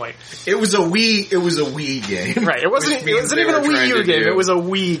point. It was a Wii game. Right. It wasn't even a Wii U game. It was a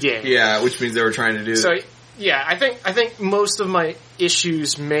Wii game. Yeah, which means they were trying to do. So, I think most of my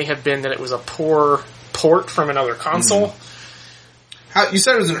issues may have been that it was a poor port from another console. You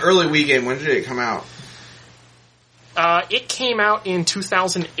said it was an early Wii game. When did it come out? It came out in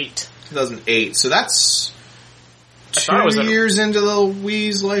 2008. 2008. So that's 2 years into the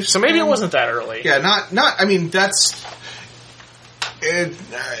Wii's life. So maybe it wasn't that early. Yeah, I mean, that's...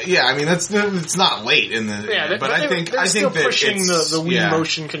 it's not late in the... but I think still that pushing the Wii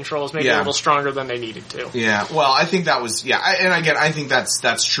motion controls maybe a little stronger than they needed to. Yeah, well, I think that was... and again, I think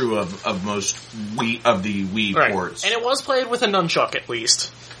that's true of most of the Wii ports. And it was played with a nunchuck at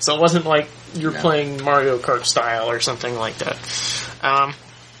least. So it wasn't like you're playing Mario Kart style or something like that.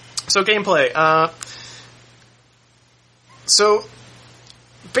 So gameplay. So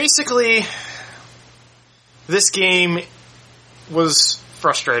basically, this game was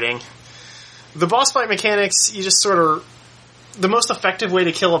frustrating. The boss fight mechanics, you just sort of... The most effective way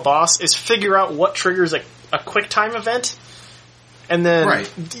to kill a boss is figure out what triggers a quick time event, and then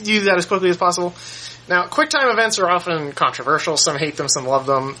do that as quickly as possible. Now, quick time events are often controversial. Some hate them, some love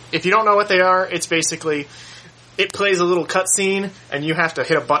them. If you don't know what they are, it's basically... It plays a little cutscene, and you have to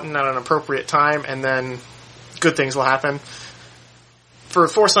hit a button at an appropriate time, and then good things will happen. For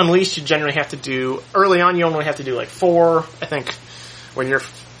Force Unleashed, you generally have to do... Early on, you only have to do like 4. I think when your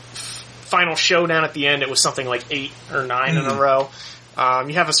final showdown at the end, it was something like 8 or 9 in a row.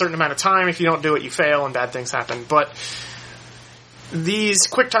 You have a certain amount of time. If you don't do it, you fail, and bad things happen. But these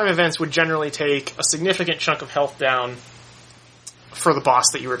quick time events would generally take a significant chunk of health down for the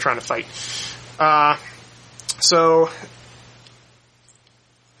boss that you were trying to fight. So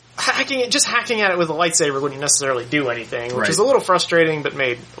hacking at it with a lightsaber wouldn't necessarily do anything, which is a little frustrating, but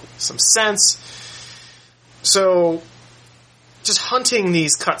made some sense. So just hunting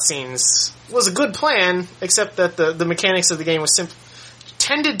these cutscenes was a good plan, except that the mechanics of the game was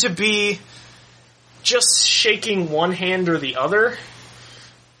tended to be just shaking one hand or the other,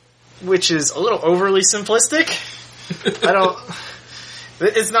 which is a little overly simplistic.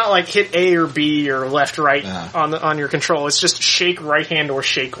 It's not like hit A or B or left, right on your control. It's just shake right hand or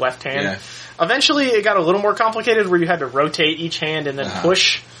shake left hand. Yeah. Eventually, it got a little more complicated where you had to rotate each hand and then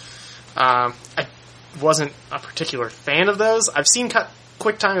push. I wasn't a particular fan of those. I've seen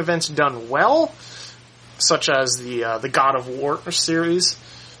quick time events done well, such as the God of War series,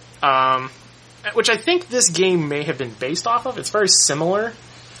 which I think this game may have been based off of. It's very similar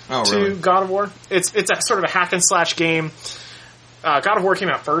to God of War. It's a sort of a hack and slash game. God of War came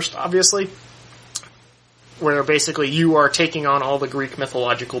out first, obviously, where basically you are taking on all the Greek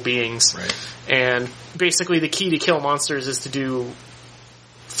mythological beings. Right. And basically the key to kill monsters is to do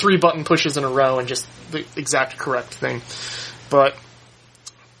 3 button pushes in a row and just the exact correct thing. But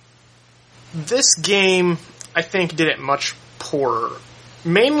this game, I think, did it much poorer.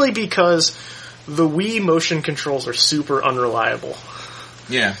 Mainly because the Wii motion controls are super unreliable.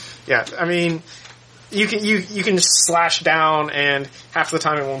 Yeah. Yeah, I mean, you can just slash down and half the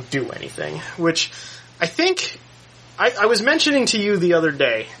time it won't do anything. Which, I think, I was mentioning to you the other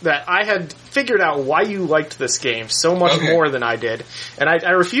day that I had figured out why you liked this game so much more than I did. And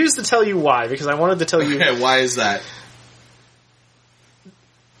I refused to tell you why, because I wanted to tell you... Okay, why is that?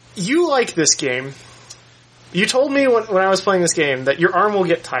 You like this game. You told me when I was playing this game that your arm will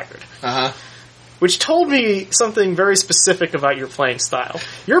get tired. Uh-huh. Which told me something very specific about your playing style.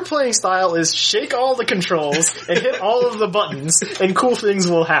 Your playing style is shake all the controls and hit all of the buttons, and cool things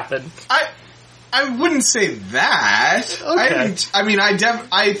will happen. I wouldn't say that. Okay.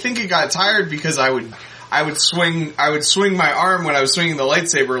 I think it got tired because I would swing my arm when I was swinging the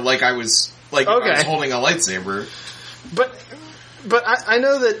lightsaber like I was if I was holding a lightsaber. But I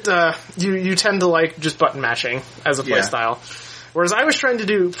know that you tend to like just button mashing as a play style. Whereas I was trying to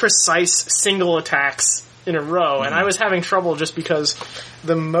do precise single attacks in a row, and I was having trouble just because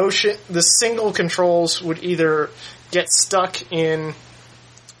the single controls would either get stuck in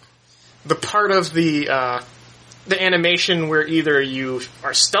the part of the animation where either you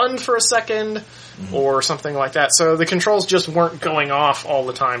are stunned for a second or something like that. So the controls just weren't going off all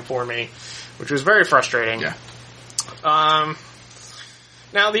the time for me, which was very frustrating. Yeah.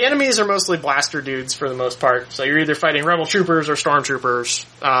 Now, the enemies are mostly blaster dudes for the most part, so you're either fighting rebel troopers or stormtroopers.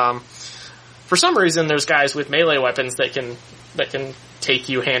 For some reason, there's guys with melee weapons that can take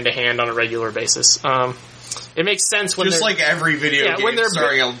you hand to hand on a regular basis. It makes sense when just like every video game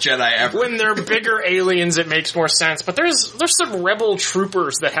starring a Jedi ever. When they're bigger aliens, it makes more sense. But there's some rebel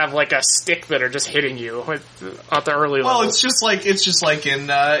troopers that have like a stick that are just hitting you at the early levels. Well, it's just like in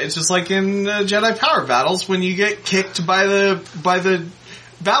Jedi Power Battles when you get kicked by the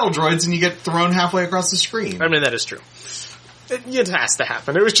battle droids and you get thrown halfway across the screen. I mean, that is true. It has to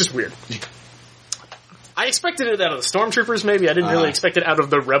happen. It was just weird. I expected it out of the stormtroopers, maybe. I didn't really expect it out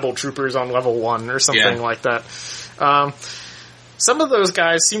of the rebel troopers on level 1 or something like that. Some of those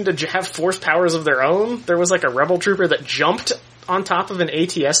guys seem to have force powers of their own. There was like a rebel trooper that jumped on top of an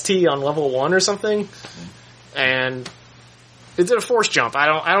AT-ST on level 1 or something, and it did a force jump. I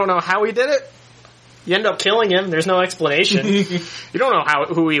don't know how he did it. You end up killing him. There's no explanation. You don't know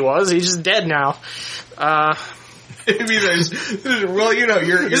who he was. He's just dead now. Well, you know,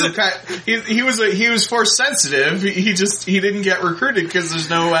 he was force sensitive. He didn't get recruited because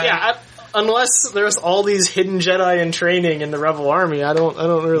there's no way. Yeah, unless there's all these hidden Jedi in training in the Rebel Army, I don't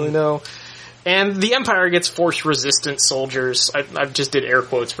really know. And the Empire gets force resistant soldiers. I just did air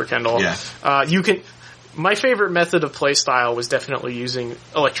quotes for Kendall. Yeah. My favorite method of playstyle was definitely using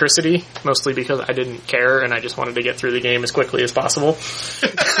electricity, mostly because I didn't care and I just wanted to get through the game as quickly as possible.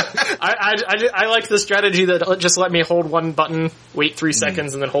 I like the strategy that just let me hold one button, wait 3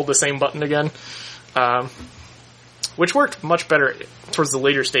 seconds, and then hold the same button again. Which worked much better towards the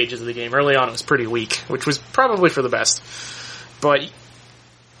later stages of the game. Early on it was pretty weak, which was probably for the best. But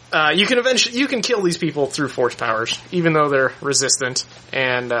you can kill these people through force powers, even though they're resistant,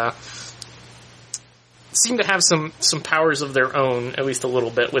 and seem to have some powers of their own, at least a little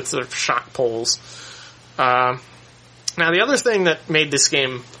bit, with their shock poles. Now, the other thing that made this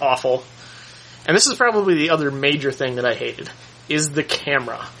game awful, and this is probably the other major thing that I hated, is the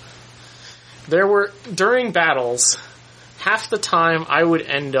camera. During battles, half the time I would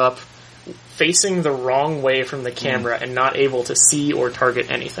end up facing the wrong way from the camera and not able to see or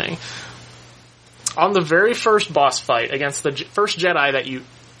target anything. On the very first boss fight against the first Jedi that you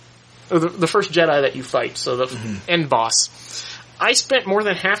fight, so the end boss, I spent more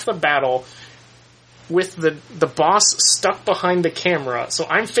than half the battle with the boss stuck behind the camera, so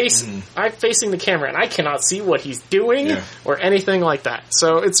I'm facing the camera and I cannot see what he's doing or anything like that.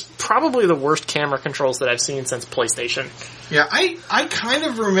 So it's probably the worst camera controls that I've seen since PlayStation. Yeah, I kind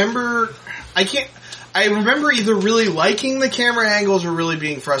of remember, I remember either really liking the camera angles or really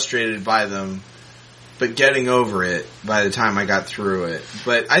being frustrated by them, but getting over it by the time I got through it.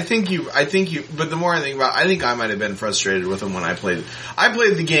 But but the more I think about it, I think I might have been frustrated with them when I played it. I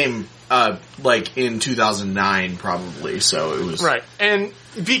played the game, like in 2009 probably, so it was... Right. And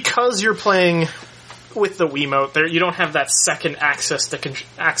because you're playing with the Wiimote, there you don't have that second axis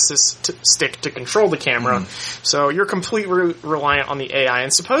stick to control the camera, so you're completely reliant on the AI.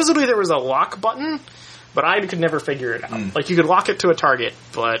 And supposedly there was a lock button, but I could never figure it out. Like, you could lock it to a target,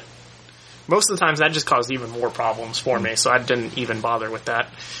 but most of the times that just caused even more problems for me, so I didn't even bother with that.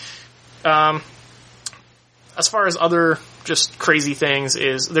 As far as other just crazy things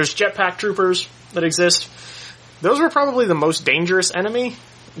is, there's jetpack troopers that exist. Those were probably the most dangerous enemy,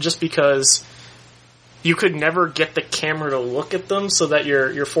 just because you could never get the camera to look at them so that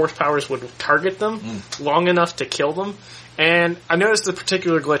your force powers would target them long enough to kill them. And I noticed a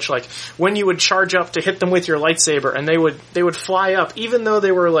particular glitch, like, when you would charge up to hit them with your lightsaber, and they would fly up, even though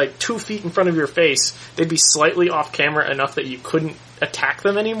they were like 2 feet in front of your face, they'd be slightly off camera enough that you couldn't attack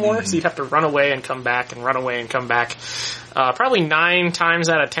them anymore, so you'd have to run away and come back and run away and come back. Probably 9 times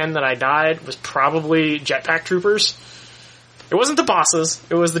out of 10 that I died was probably jetpack troopers. It wasn't the bosses,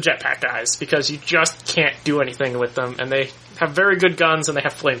 it was the jetpack guys, because you just can't do anything with them, and they have very good guns and they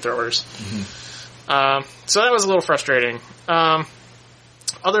have flamethrowers. So that was a little frustrating.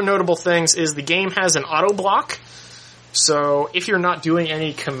 Other notable things is the game has an auto block, so if you're not doing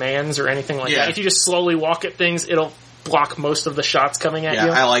any commands or anything like that, if you just slowly walk at things, it'll block most of the shots coming at you.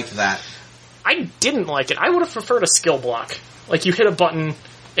 Yeah, I liked that. I didn't like it. I would have preferred a skill block. Like, you hit a button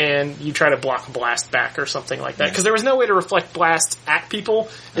and you try to block a blast back or something like that. Because there was no way to reflect blasts at people.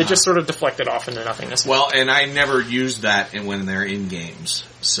 It just sort of deflected off into nothingness. Well, and I never used that when they're in games.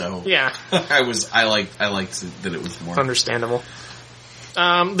 So yeah, I liked that it was more understandable.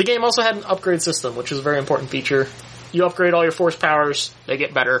 The game also had an upgrade system, which was a very important feature. You upgrade all your force powers, they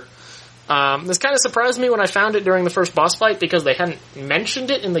get better. This kind of surprised me when I found it during the first boss fight, because they hadn't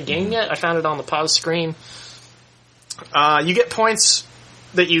mentioned it in the game yet. I found it on the pause screen. You get points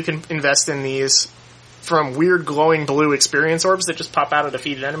that you can invest in these from weird glowing blue experience orbs that just pop out of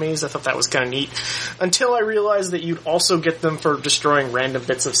defeated enemies. I thought that was kind of neat. Until I realized that you'd also get them for destroying random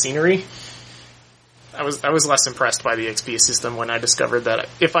bits of scenery. I was less impressed by the XP system when I discovered that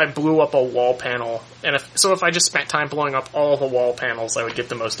if I blew up a wall panel, and if I just spent time blowing up all the wall panels, I would get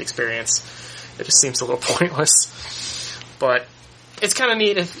the most experience. It just seems a little pointless. But it's kind of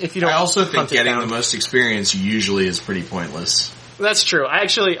neat if you don't. I also think getting the most experience usually is pretty pointless. That's true. I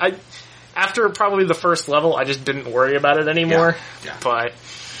after probably the first level, I just didn't worry about it anymore. Yeah. But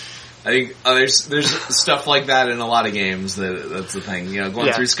I think there's stuff like that in a lot of games. That's the thing. You know,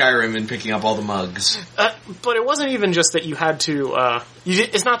 going through Skyrim and picking up all the mugs. But it wasn't even just that you had to.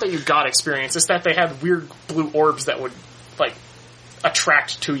 It's not that you got experience. It's that they had weird blue orbs that would like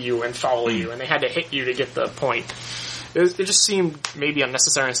attract to you and follow you, and they had to hit you to get the point. It just seemed maybe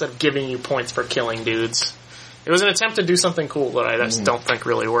unnecessary instead of giving you points for killing dudes. It was an attempt to do something cool that I just don't think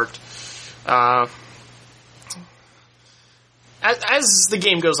really worked. As the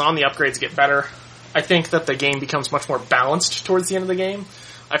game goes on, the upgrades get better. I think that the game becomes much more balanced towards the end of the game.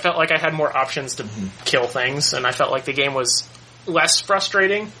 I felt like I had more options to kill things, and I felt like the game was less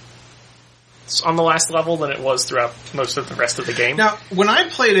frustrating on the last level than it was throughout most of the rest of the game. Now, when I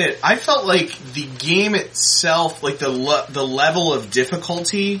played it, I felt like the game itself, like the level of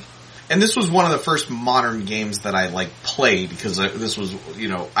difficulty. And this was one of the first modern games that I played, because this was,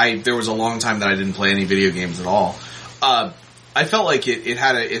 there was a long time that I didn't play any video games at all. I felt like it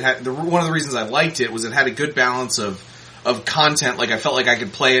had one of the reasons I liked it was it had a good balance of content. Like, I felt like I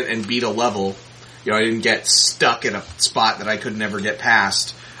could play it and beat a level. I didn't get stuck in a spot that I could never get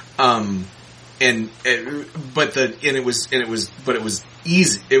past. But it was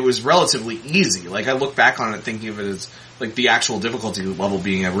easy. It was relatively easy. Like, I look back on it thinking of it as like the actual difficulty level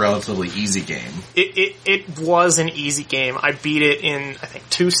being a relatively easy game. It was an easy game. I beat it in, I think,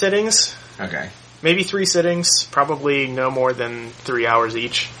 2 sittings. Okay. Maybe 3 sittings. Probably no more than 3 hours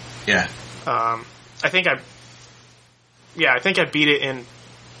each. Yeah. I think I beat it in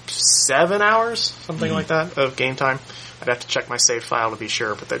 7 hours, something like that, of game time. I'd have to check my save file to be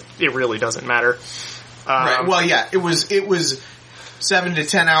sure, but it really doesn't matter. Right. Well, yeah, it was 7 to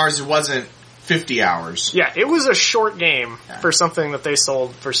 10 hours. It wasn't 50 hours. Yeah, it was a short game for something that they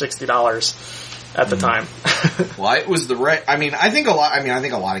sold for $60 at the time. Well, it was I think a lot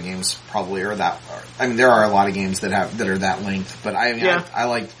of games probably are that. I mean, there are a lot of games that are that length, but I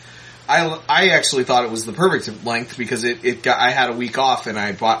actually thought it was the perfect length because I had a week off and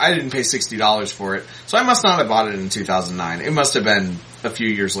I didn't pay $60 for it. So I must not have bought it in 2009. It must have been a few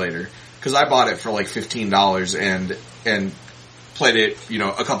years later. because I bought it for like $15 and played it,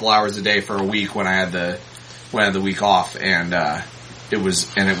 a couple hours a day for a week when I had the week off, and it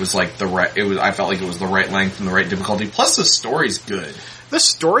was like I felt like it was the right length and the right difficulty. Plus, the story's good. The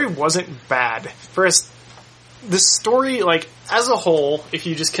story wasn't bad. The story, like, as a whole, if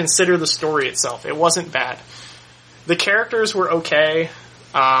you just consider the story itself, it wasn't bad. The characters were okay.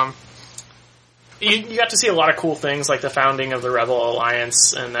 You got to see a lot of cool things, like the founding of the Rebel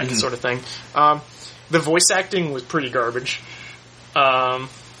Alliance and that sort of thing. The voice acting was pretty garbage.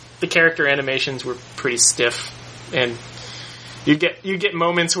 The character animations were pretty stiff, and you get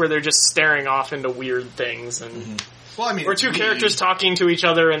moments where they're just staring off into weird things, and or two characters talking to each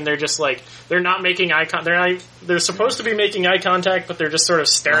other, and they're just like they're not making eye contact. They're supposed to be making eye contact, but they're just sort of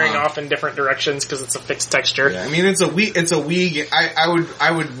staring off in different directions because it's a fixed texture. Yeah, I mean it's a Wii.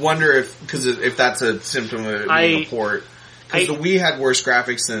 I would wonder if that's a symptom of being a port. Because the Wii had worse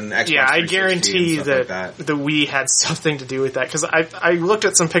graphics than Xbox 360. Yeah, I guarantee that the Wii had something to do with that. Because I looked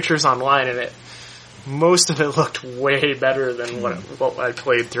at some pictures online, and most of it looked way better than what I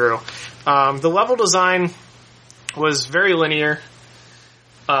played through. The level design was very linear.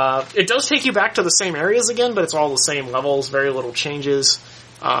 It does take you back to the same areas again, but it's all the same levels, very little changes.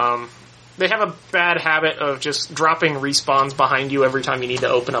 They have a bad habit of just dropping respawns behind you every time you need to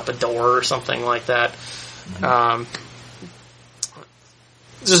open up a door or something like that.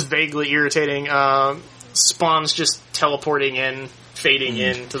 Just vaguely irritating. Spawns just teleporting in, fading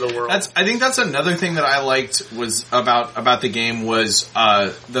into the world. I think that's another thing that I liked was about the game was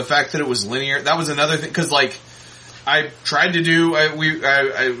the fact that it was linear. That was another thing because like I tried to do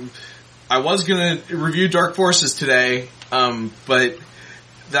I was gonna review Dark Forces today, but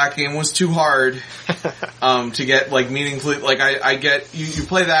that game was too hard to get like meaningfully. Like I get you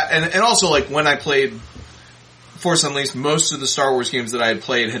play that and also like when I played Force Unleashed, most of the Star Wars games that I had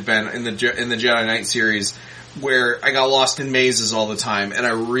played had been in the Jedi Knight series, where I got lost in mazes all the time, and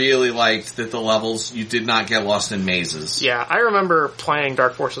I really liked that the levels you did not get lost in mazes. Yeah, I remember playing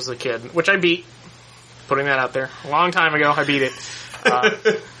Dark Force as a kid, which I beat. Putting that out there, a long time ago, I beat it.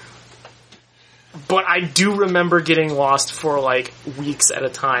 But I do remember getting lost for like weeks at a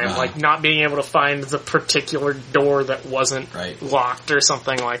time, like not being able to find the particular door that wasn't locked or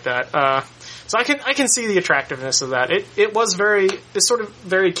something like that. So I can see the attractiveness of that. It's sort of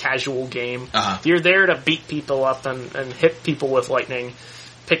very casual game. You're there to beat people up and hit people with lightning,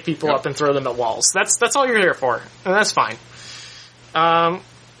 pick people up and throw them at walls. That's all you're there for, and that's fine. The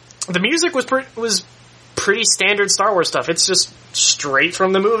music was pretty standard Star Wars stuff. It's just straight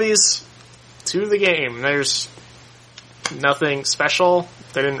from the movies to the game. There's nothing special.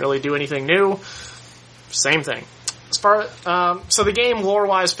 They didn't really do anything new. Same thing. So the game,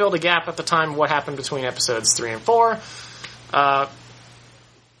 lore-wise, filled a gap at the time of what happened between episodes 3 and 4.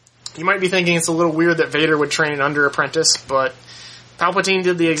 You might be thinking it's a little weird that Vader would train under Apprentice, but Palpatine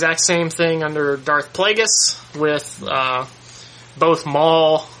did the exact same thing under Darth Plagueis with both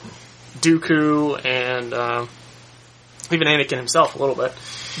Maul, Dooku, and even Anakin himself a little bit.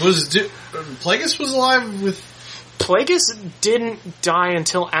 Plagueis was alive with... Plagueis didn't die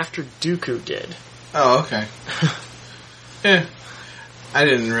until after Dooku did. Oh, okay. I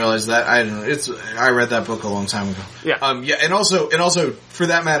didn't realize that. I read that book a long time ago. Yeah. And also for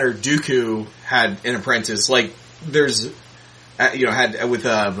that matter, Dooku had an apprentice. Like there's, had with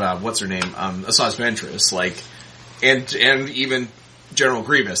what's her name, Asajj Ventress, like, and even General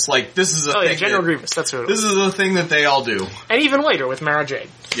Grievous. Like this is a thing. General Grievous. That's who it is. This is a thing that they all do. And even later with Mara Jade.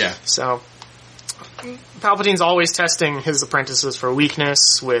 Yeah. So Palpatine's always testing his apprentices for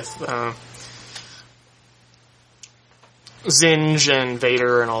weakness with Zinj and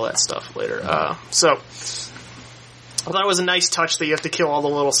Vader and all that stuff later. So that was a nice touch that you have to kill all the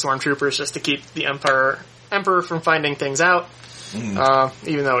little stormtroopers just to keep the Emperor from finding things out.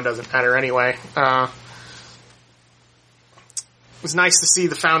 Even though it doesn't matter anyway. It was nice to see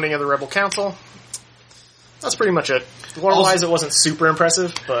the founding of the Rebel Council. That's pretty much it. Lore-wise, it wasn't super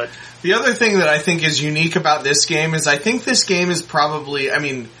impressive, but... The other thing that I think is unique about this game is I think this game is probably... I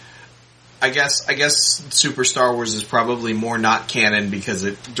mean, I guess Super Star Wars is probably more not canon because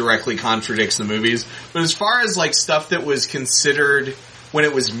it directly contradicts the movies. But as far as, like, stuff that was considered when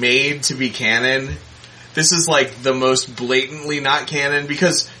it was made to be canon, this is, like, the most blatantly not canon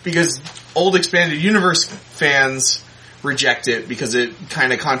because old Expanded Universe fans reject it because it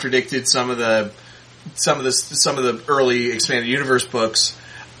kind of contradicted some of the early Expanded Universe books,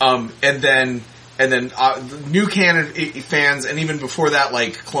 and then new canon fans, and even before that,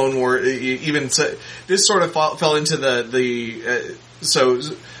 like Clone War, even this sort of fell into so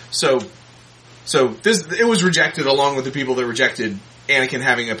this it was rejected along with the people that rejected Anakin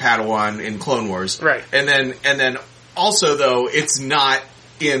having a Padawan in Clone Wars. Right. And then also though, it's not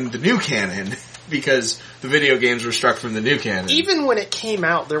in the new canon because the video games were struck from the new canon. Even when it came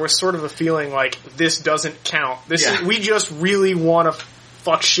out, there was sort of a feeling like this doesn't count. We just really want to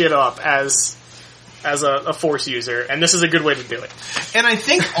fuck shit up as a Force user, and this is a good way to do it. And I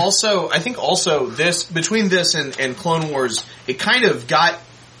think also this, between this and Clone Wars, it kind of got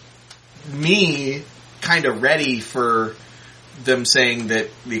me kind of ready for them saying that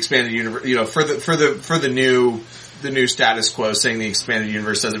the expanded universe, you know, for the new status quo, saying the expanded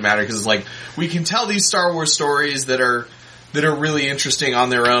universe doesn't matter, because it's like, we can tell these Star Wars stories that are really interesting on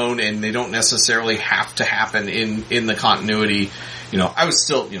their own, and they don't necessarily have to happen in the continuity. You know, I was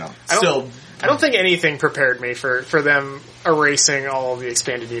still, I don't think anything prepared me for them erasing all of the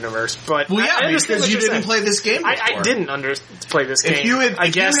expanded universe, but well, yeah, because you didn't play this game before. I didn't play this game. If you had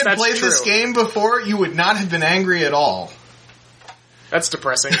played this game before, you would not have been angry at all. That's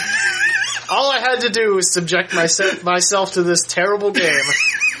depressing. All I had to do was subject myself to this terrible game,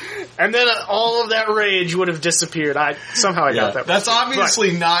 and then all of that rage would have disappeared. I got that. That's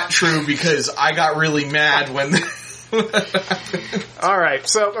obviously not true, because I got really mad when... Alright,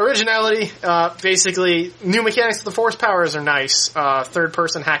 so originality, basically, new mechanics with the Force powers are nice. Third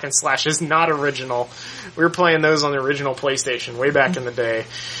person hack and slash is not original. We were playing those on the original PlayStation way back in the day.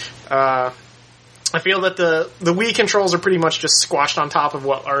 I feel that the Wii controls are pretty much just squashed on top of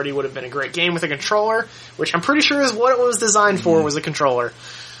what already would have been a great game with a controller, which I'm pretty sure is what it was designed for, was a controller.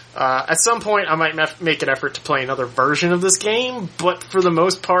 At some point, I might make an effort to play another version of this game, but for the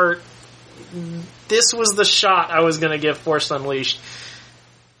most part, this was the shot I was going to give Force Unleashed.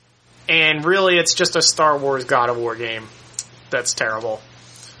 And really, it's just a Star Wars God of War game. That's terrible.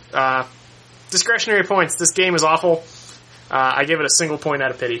 Discretionary points. This game is awful. I give it a single point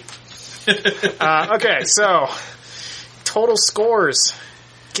out of pity. Okay, so total scores.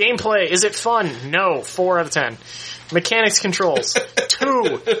 Gameplay, is it fun? No, 4 out of 10. Mechanics controls,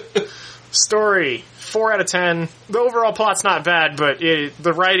 2. Story, 4 out of 10. The overall plot's not bad, but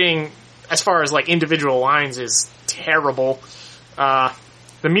the writing, as far as like individual lines, is terrible. The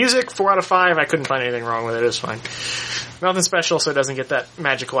music, 4 out of 5. I couldn't find anything wrong with it. It was fine. Nothing special, so it doesn't get that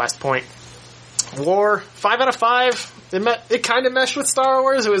magic last point. Lore, 5 out of 5. It kind of meshed with Star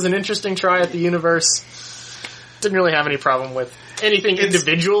Wars. It was an interesting try at the universe. Didn't really have any problem with anything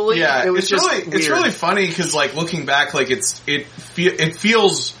individually. Yeah, it was just really, weird. It's really funny because, like, looking back, like it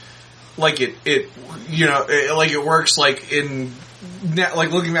feels like it works like in.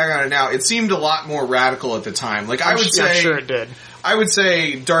 Like, looking back on it now, it seemed a lot more radical at the time. Like, I would say, I'm sure it did. I would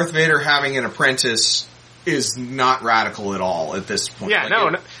say Darth Vader having an apprentice is not radical at all at this point. Yeah,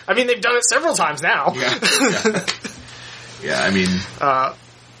 no. I mean, they've done it several times now. Yeah. Yeah, I mean...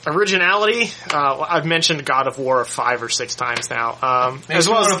 Originality, I've mentioned God of War 5 or 6 times now. As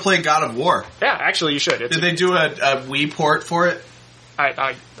well as to play God of War. Yeah, actually, you should. Did they do a Wii port for it?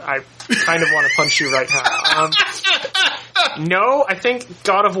 I kind of want to punch you right now. No, I think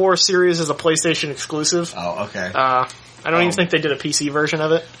God of War series is a PlayStation exclusive. Oh, okay. I don't even think they did a PC version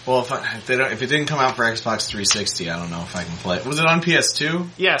of it. Well, if it didn't come out for Xbox 360, I don't know if I can play it. Was it on PS2?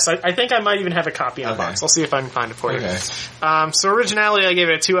 Yes, I think I might even have a copy in the box. I'll see if I can find it for you. Okay. So originality, I gave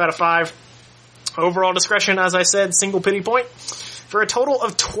it a 2 out of 5. Overall discretion, as I said, single pity point, for a total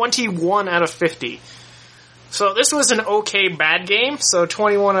of 21 out of 50. So this was an okay bad game, so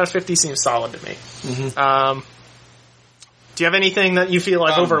 21 out of 50 seems solid to me. Mm-hmm. Do you have anything that you feel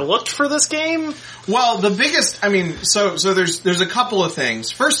I've overlooked for this game? Well, the biggest, I mean, so there's a couple of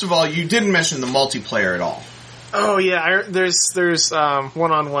things. First of all, you didn't mention the multiplayer at all. Oh yeah, there's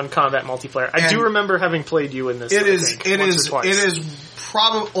one-on-one combat multiplayer. I do remember having played you in this. It is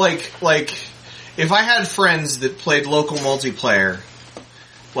probably like if I had friends that played local multiplayer,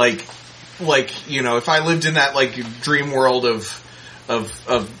 like you know, if I lived in that like dream world of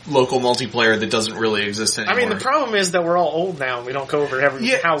local multiplayer that doesn't really exist anymore. I mean, the problem is that we're all old now and we don't go over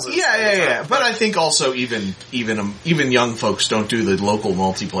houses. Yeah. But I think also even young folks don't do the local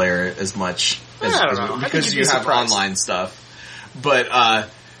multiplayer as much because you have online stuff. But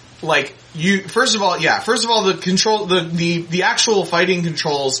first of all, the control, the actual fighting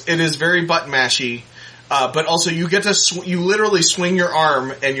controls, it is very button mashy. But also you get to, you literally swing your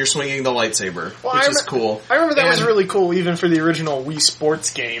arm and you're swinging the lightsaber, which is cool. I remember that was really cool even for the original Wii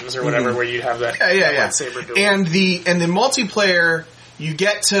Sports games or whatever, where you'd have that lightsaber duel. And the multiplayer, you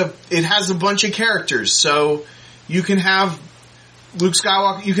get to, it has a bunch of characters, so you can have Luke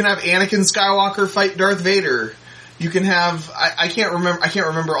Skywalker, you can have Anakin Skywalker fight Darth Vader. You can have, I can't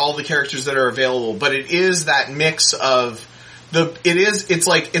remember all the characters that are available, but it is that mix of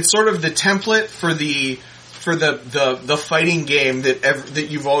it's sort of the template for for the fighting game that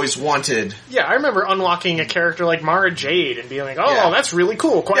you've always wanted. Yeah, I remember unlocking a character like Mara Jade and being like, "Oh, that's really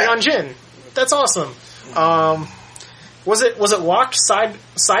cool, Qui-Gon Jinn, that's awesome." Was it locked side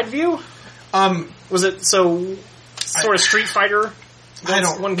view? Was it sort of Street Fighter? I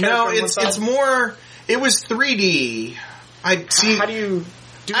don't know. It's more. It was 3D. How do you?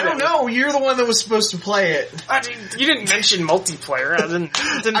 I don't know. You're the one that was supposed to play it. You didn't mention multiplayer. I didn't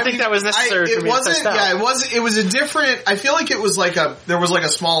think that was necessary for me to test out. Yeah, it wasn't. It was a different. I feel like it was there was like a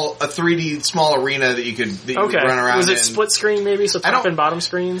 3D small arena that you could run around. Was it in. Split screen maybe? So top and bottom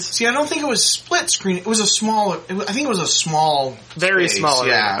screens. See, I don't think it was split screen. It was a small. I think it was a small, very space. small.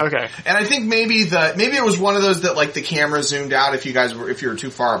 Yeah. Okay. And I think maybe it was one of those that like the camera zoomed out if you were too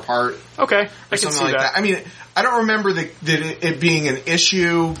far apart. Okay, I can see that. I mean, I don't remember it being an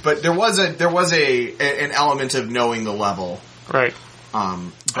issue, but there was an element of knowing the level, right?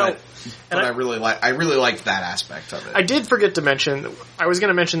 But I really liked that aspect of it. I did forget to mention. I was going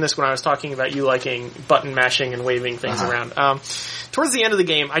to mention this when I was talking about you liking button mashing and waving things around. Towards the end of the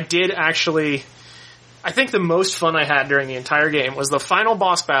game, I did actually. I think the most fun I had during the entire game was the final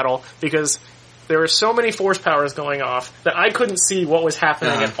boss battle because there were so many force powers going off that I couldn't see what was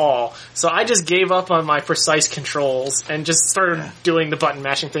happening at all. So I just gave up on my precise controls and just started doing the button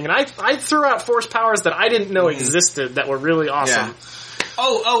mashing thing. And I threw out force powers that I didn't know existed that were really awesome.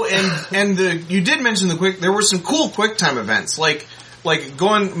 Yeah. And you did mention there were some cool QuickTime events, like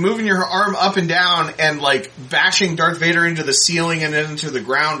moving your arm up and down and like bashing Darth Vader into the ceiling and then into the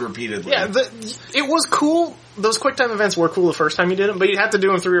ground repeatedly. Yeah, it was cool. Those QuickTime events were cool the first time you did them, but you had to do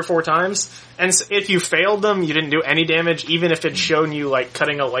them 3 or 4 times. And if you failed them, you didn't do any damage, even if it shown you like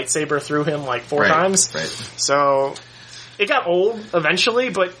cutting a lightsaber through him like 4 times. Right. So it got old eventually,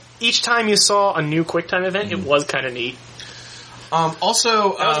 but each time you saw a new QuickTime event, it was kind of neat.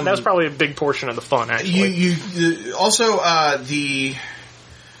 Also, that was probably a big portion of the fun. Actually,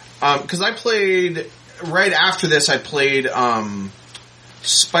 because I played right after this. I played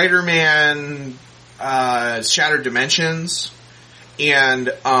Spider-Man Shattered Dimensions, and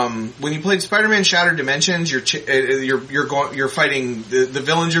when you played Spider-Man Shattered Dimensions, you're fighting the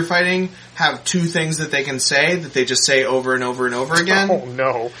villains you're fighting have 2 things that they can say that they just say over and over and over again. Oh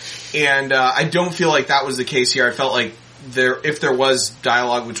no! And I don't feel like that was the case here. I felt like if there was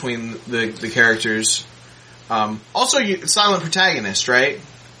dialogue between the characters. Also, silent protagonist, right?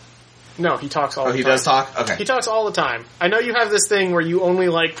 No, he talks all the time. Oh, he does talk? Okay. He talks all the time. I know you have this thing where you only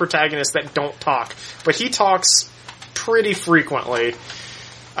like protagonists that don't talk, but he talks pretty frequently.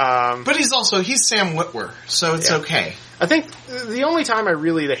 But he's Sam Witwer, so it's okay. I think the only time I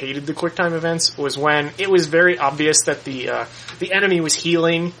really hated the QuickTime events was when it was very obvious that the enemy was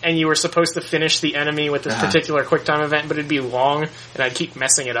healing, and you were supposed to finish the enemy with this particular QuickTime event, but it'd be long, and I'd keep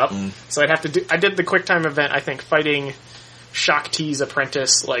messing it up. So I did the QuickTime event, I think, fighting Shock T's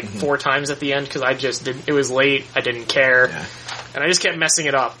apprentice 4 times at the end, because I just didn't, it was late, I didn't care, and I just kept messing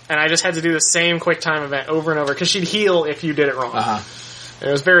it up, and I just had to do the same QuickTime event over and over, because she'd heal if you did it wrong. And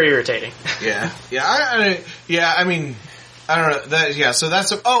it was very irritating. I mean, I don't know. So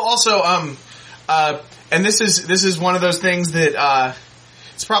that's and this is one of those things that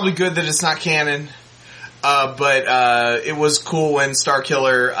it's probably good that it's not canon. But it was cool when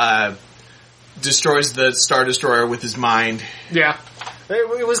Starkiller destroys the Star Destroyer with his mind. Yeah,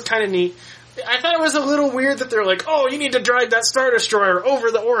 it was kind of neat. I thought it was a little weird that they're like, "Oh, you need to drag that Star Destroyer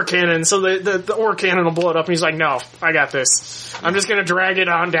over the ore cannon, so the ore cannon will blow it up." And he's like, "No, I got this. I'm just going to drag it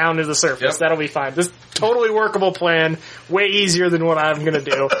on down to the surface. That'll be fine. This totally workable plan, way easier than what I'm going to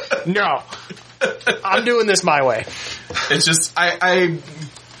do. No, I'm doing this my way." It's just I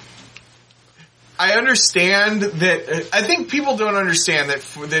understand that. I think people don't understand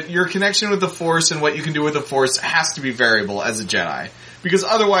that your connection with the Force and what you can do with the Force has to be variable as a Jedi. Because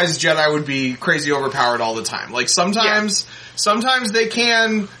otherwise Jedi would be crazy overpowered all the time. Like sometimes they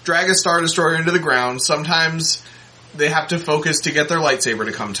can drag a Star Destroyer into the ground. Sometimes they have to focus to get their lightsaber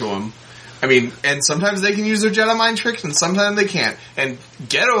to come to them. I mean, and sometimes they can use their Jedi mind tricks and sometimes they can't. And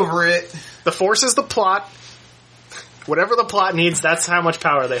get over it. The Force is the plot. Whatever the plot needs, that's how much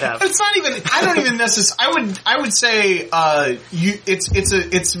power they have. It's not even. I don't even necessarily. I would say.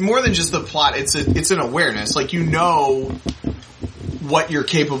 It's more than just the plot. It's an awareness. Like you know what you're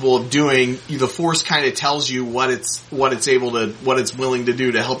capable of doing. The Force kind of tells you what it's willing to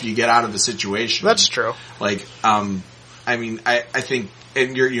do to help you get out of the situation. That's true. Like, I mean, I think,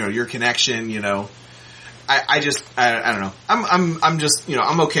 and your connection. I don't know. I'm just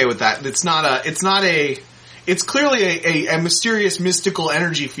I'm okay with that. It's clearly a mysterious, mystical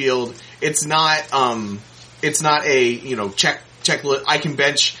energy field. It's not a, I can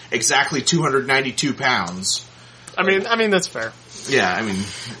bench exactly 292 pounds. I mean that's fair. Yeah, I mean...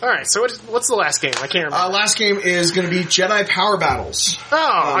 Alright, so what's the last game? I can't remember. Last game is going to be Jedi Power Battles.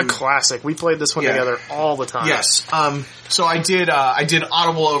 Oh, a classic. We played this one together all the time. Yes. So I did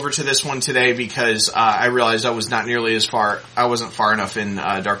audible over to this one today because I realized I wasn't far enough in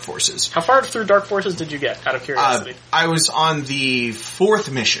Dark Forces. How far through Dark Forces did you get, out of curiosity? I was on the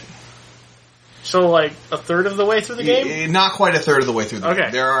 4th mission. So, like, a third of the way through the game? Not quite a third of the way through the game. Okay.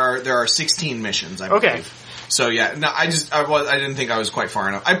 There are 16 missions, I believe. Okay. So yeah, no, I didn't think I was quite far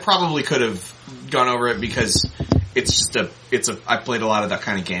enough. I probably could have gone over it because I played a lot of that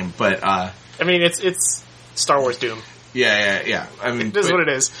kind of game, but I mean, it's Star Wars Doom. Yeah. I mean, it is what it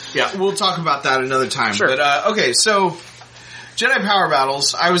is. Yeah, we'll talk about that another time. Sure. But okay, so Jedi Power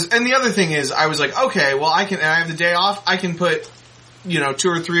Battles. And the other thing is, I was like, okay, well, I have the day off. I can put 2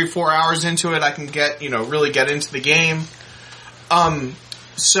 or 3 or 4 hours into it. I can really get into the game.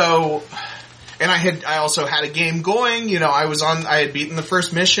 So. And I also had a game going, I had beaten the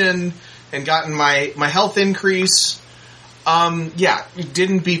first mission and gotten my health increase.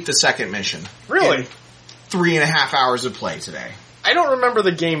 Didn't beat the second mission. Really? 3.5 hours of play today. I don't remember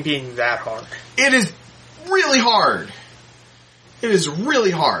the game being that hard. It is really hard. It is really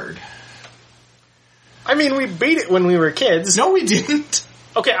hard. I mean, we beat it when we were kids. No, we didn't.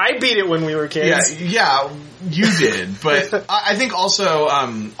 Okay, I beat it when we were kids. Yeah, you did. But I think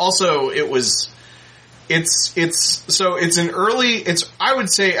also it was, I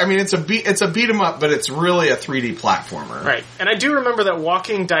would say, I mean, it's a beat 'em up, but it's really a 3D platformer. Right. And I do remember that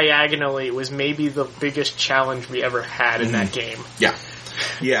walking diagonally was maybe the biggest challenge we ever had in that game. Yeah.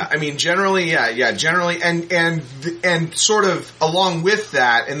 Yeah, I mean, generally, and sort of along with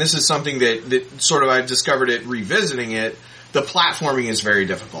that, and this is something that sort of I've discovered it revisiting it, the platforming is very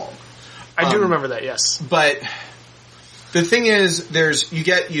difficult. I do remember that, yes. But the thing is, I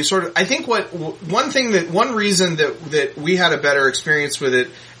think one reason that we had a better experience with it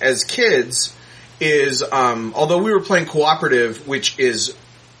as kids is, although we were playing cooperative, which is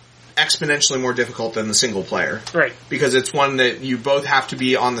exponentially more difficult than the single player. Right. Because it's one that you both have to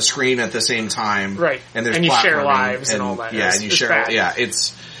be on the screen at the same time. Right. And there's you share lives and all that. Yeah, and you share, bad.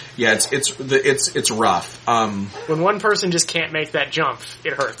 Yeah, it's rough. When one person just can't make that jump,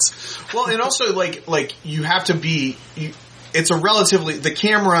 it hurts. Well, and also like you have to be. It's a relatively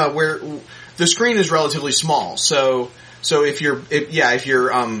where the screen is relatively small. So if you're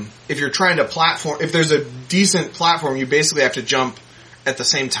trying to platform, if there's a decent platform, you basically have to jump at the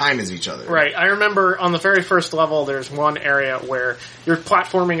same time as each other. Right. I remember on the very first level, there's one area where you're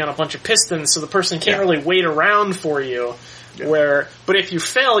platforming on a bunch of pistons, so the person can't really wait around for you. Yeah. But if you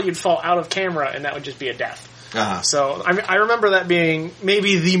fell, you'd fall out of camera, and that would just be a death. Uh-huh. So I remember that being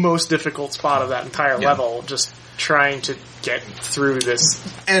maybe the most difficult spot of that entire level, just trying to get through this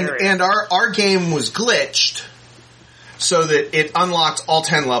area. And our game was glitched so that it unlocked all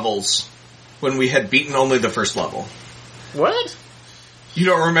 10 levels when we had beaten only the first level. What? You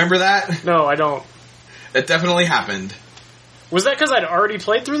don't remember that? No, I don't. That definitely happened. Was that because I'd already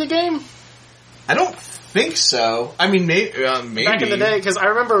played through the game? I don't think so. I mean, maybe. Back in the day, because I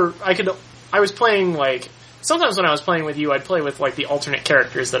remember I was playing, like, sometimes when I was playing with you, I'd play with, like, the alternate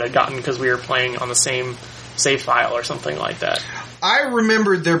characters that I'd gotten because we were playing on the same save file or something like that. I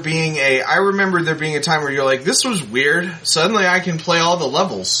remembered there being a time where you're like, this was weird. Suddenly I can play all the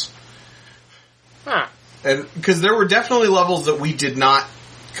levels. Huh. And, because there were definitely levels that we did not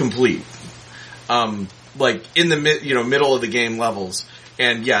complete. Like, in the middle of the game levels.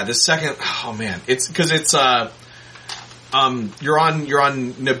 And yeah, the second, oh man, it's, cause it's, you're on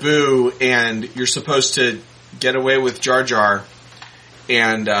Naboo and you're supposed to get away with Jar Jar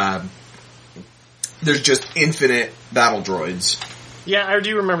and, there's just infinite battle droids. Yeah, I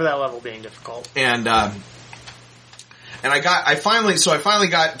do remember that level being difficult. And I finally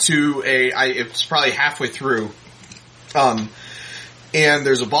got to it's probably halfway through, and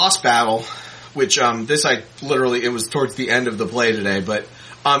there's a boss battle, which, it was towards the end of the play today, but,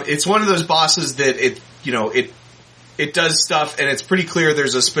 it's one of those bosses that it does stuff and it's pretty clear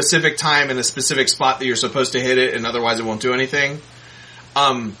there's a specific time and a specific spot that you're supposed to hit it and otherwise it won't do anything.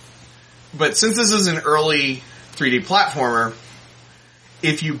 But since this is an early 3D platformer,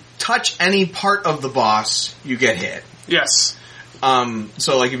 if you touch any part of the boss, you get hit. Yes.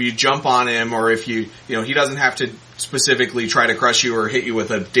 So like if you jump on him or if he doesn't have to specifically try to crush you or hit you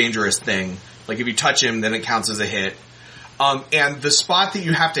with a dangerous thing. Like if you touch him, then it counts as a hit. And the spot that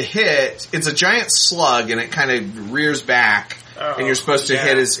you have to hit, it's a giant slug and it kind of rears back and you're supposed to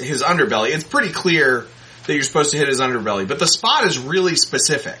hit his underbelly. It's pretty clear that you're supposed to hit his underbelly, but the spot is really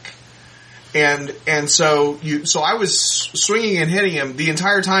specific. And so I was swinging and hitting him the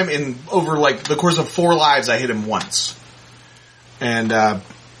entire time. In over like the course of 4 lives, I hit him once. And and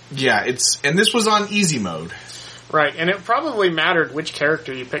this was on easy mode. Right, and it probably mattered which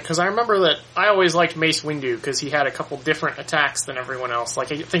character you picked, because I remember that I always liked Mace Windu, because he had a couple different attacks than everyone else.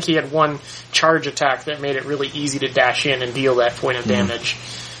 Like, I think he had one charge attack that made it really easy to dash in and deal that point of damage.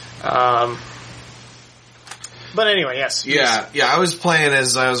 But anyway, yes. Yeah, I was playing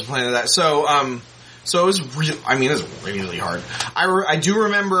as that. So it was it was really hard. I do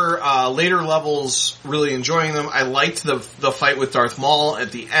remember later levels really enjoying them. I liked the fight with Darth Maul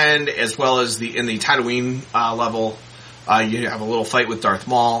at the end, as well as in the Tatooine level. You have a little fight with Darth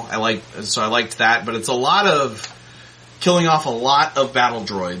Maul. I liked that, but it's a lot of killing off a lot of battle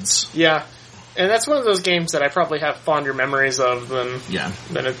droids. Yeah. And that's one of those games that I probably have fonder memories of than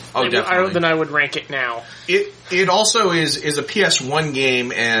I would rank it now. It also is a PS1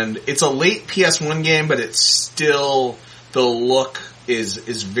 game, and it's a late PS1 game, but it's still, the look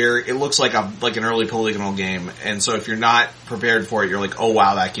is very, it looks like an early polygonal game, and so if you're not prepared for it, you're like, oh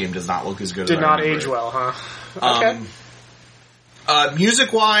wow, that game does not look as good as I remember. Did not age well, huh? Okay.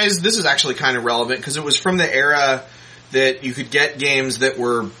 Music-wise, this is actually kind of relevant, because it was from the era that you could get games that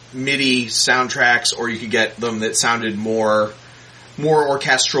were MIDI soundtracks, or you could get them that sounded more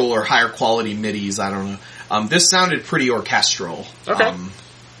orchestral or higher quality MIDIs. I don't know. This sounded pretty orchestral. Okay.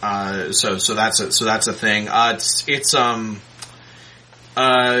 So that's a thing. It's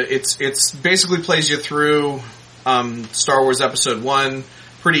basically plays you through Star Wars Episode 1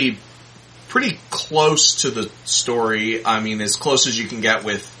 pretty close to the story. I mean, as close as you can get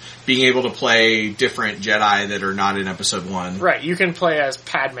with being able to play different Jedi that are not in Episode 1. Right, you can play as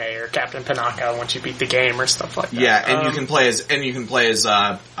Padme or Captain Panaka once you beat the game or stuff like that. Yeah, and you can play as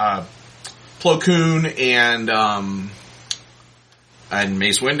Plo Koon and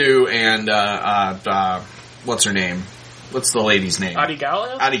Mace Windu and what's her name? What's the lady's name? Adi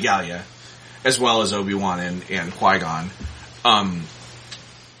Gallia? Adi Gallia, as well as Obi-Wan and Qui-Gon.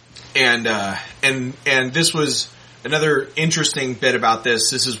 And this was another interesting bit about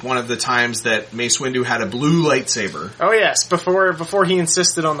this. This is one of the times that Mace Windu had a blue lightsaber. Oh yes, before he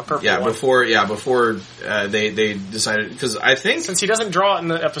insisted on the purple one. Before they decided, because I think since he doesn't draw it in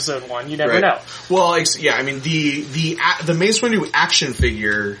the Episode 1, you never know. Well, I mean the Mace Windu action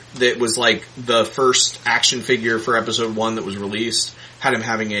figure that was like the first action figure for Episode 1 that was released had him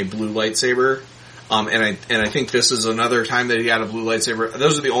having a blue lightsaber. And I think this is another time that he had a blue lightsaber.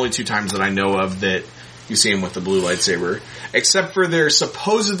 Those are the only 2 times that I know of that you see him with the blue lightsaber. Except for there's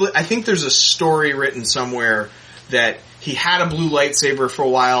supposedly, I think there's a story written somewhere that he had a blue lightsaber for a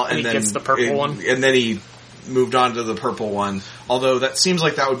while and then gets the purple one. And then he moved on to the purple one. Although that seems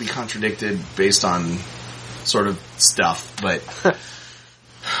like that would be contradicted based on sort of stuff, but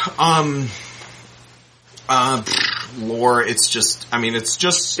lore, it's just Star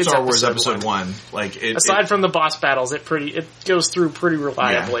Wars Episode 1. Like aside from the boss battles, it goes through pretty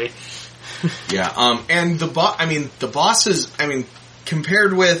reliably. Yeah. Yeah, and the bosses,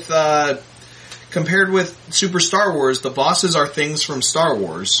 compared with Super Star Wars, the bosses are things from Star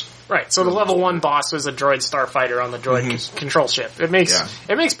Wars. Right, so the level 1 boss was a droid starfighter on the droid control ship. It makes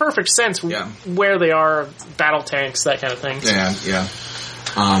perfect sense where they are, battle tanks, that kind of thing. Yeah.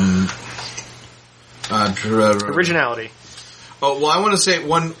 Originality. Oh, well, I want to say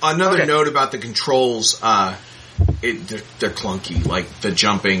another note about the controls. They're clunky, like the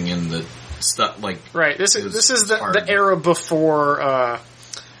jumping and the stuff. Like right, this is the era before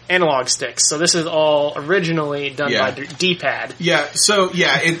analog sticks. So this is all originally done by D-pad. Yeah. So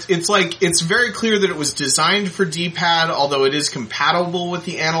it's very clear that it was designed for D-pad, although it is compatible with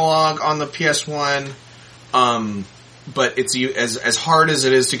the analog on the PS1. But it's as hard as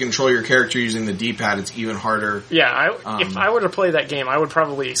it is to control your character using the D-pad, it's even harder. Yeah, if I were to play that game, I would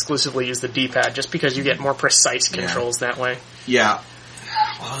probably exclusively use the D-pad, just because you get more precise controls that way. Yeah.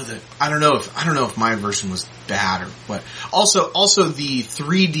 Well, I don't know if my version was bad or what. Also the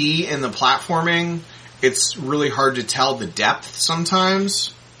 3D and the platforming, it's really hard to tell the depth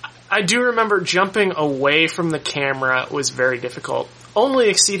sometimes. I do remember jumping away from the camera was very difficult. Only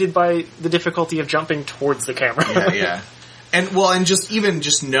exceeded by the difficulty of jumping towards the camera. Yeah. And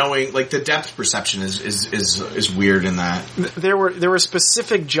just knowing, like, the depth perception is weird in that. There were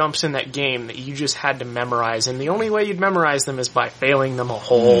specific jumps in that game that you just had to memorize, and the only way you'd memorize them is by failing them a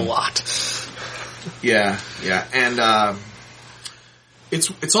whole lot. Yeah. And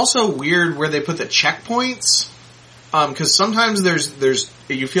it's also weird where they put the checkpoints. Cause sometimes there's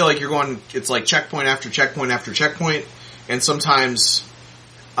you feel like you're going, it's like checkpoint after checkpoint after checkpoint, and sometimes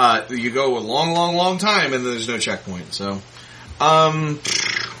you go a long time and there's no checkpoint. So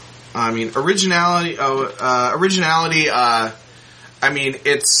I mean, originality. Originality. I mean,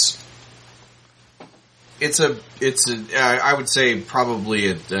 it's I would say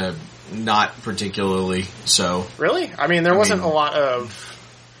probably not particularly so. Really? I mean, there wasn't a lot of,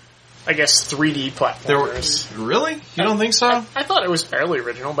 I guess, 3D platformers. Really? You don't think so? I thought it was fairly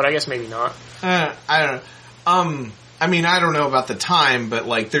original, but I guess maybe not. I don't know. I mean, I don't know about the time, but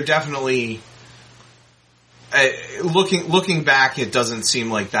like, they're definitely looking back. It doesn't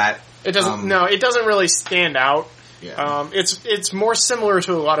seem like that. It doesn't. No, it doesn't really stand out. Yeah. It's more similar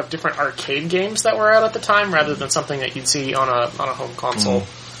to a lot of different arcade games that were out at the time, rather than something that you'd see on a home console.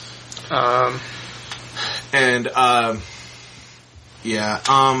 And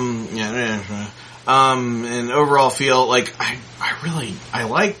and overall feel like I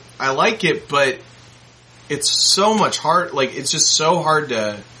like it, but it's so much hard. Like, it's just so hard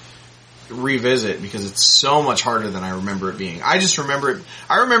to revisit because it's so much harder than I remember it being. I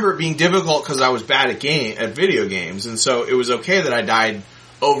remember it being difficult because I was bad at video games, and so it was okay that I died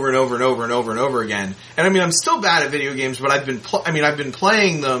over and over and over and over and over again. And I mean, I'm still bad at video games, but I've been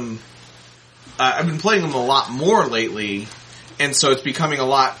playing them. I've been playing them a lot more lately, and so it's becoming a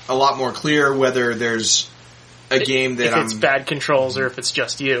lot more clear whether there's a game that if it's bad controls or if it's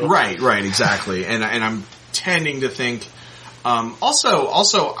just you. Right, exactly. And I'm tending to think.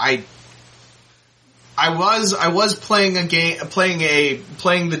 Also, I was playing a game,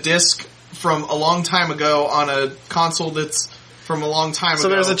 playing the disc from a long time ago on a console that's from a long time ago. So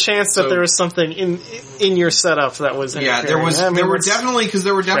there's a chance that there was something in your setup that was interfering. There were definitely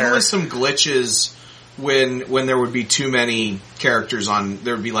some glitches when there would be too many characters on.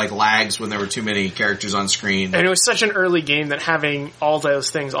 There would be like lags when there were too many characters on screen. And it was such an early game that having all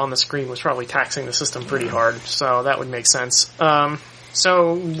those things on the screen was probably taxing the system pretty hard. So that would make sense.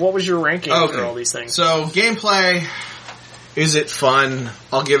 So what was your ranking for all these things? So gameplay, is it fun?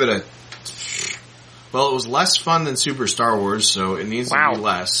 I'll give it well, it was less fun than Super Star Wars, so it needs to be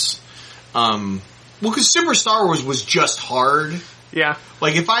less. Because Super Star Wars was just hard. Yeah.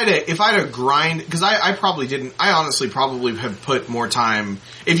 Like, if I'd have grind, because I probably didn't, I honestly probably have put more time.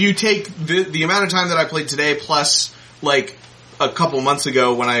 If you take the amount of time that I played today plus, like, a couple months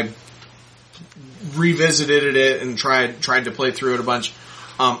ago when I revisited it and tried to play through it a bunch,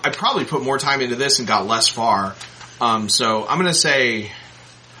 I probably put more time into this and got less far. So I'm gonna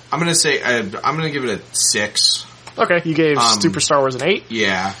give it a 6. Okay, you gave Super Star Wars an 8?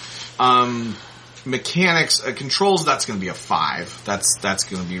 Yeah. Mechanics, controls, that's gonna be a 5. That's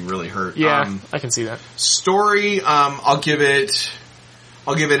gonna be really hurt. Yeah, I can see that. Story, I'll give it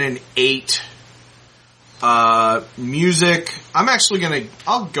an 8. Music,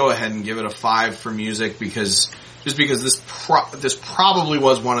 I'll go ahead and give it a 5 for music because this probably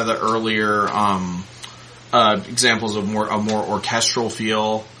was one of the earlier, examples of a more orchestral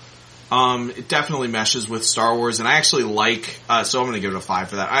feel. It definitely meshes with Star Wars, and I actually like, so I'm gonna give it a 5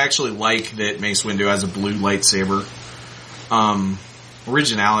 for that. I actually like that Mace Windu has a blue lightsaber.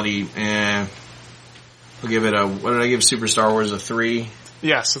 Originality, I'll give it what did I give Super Star Wars, a 3?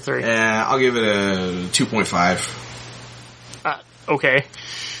 Yes, a 3. I'll give it a 2.5. Okay.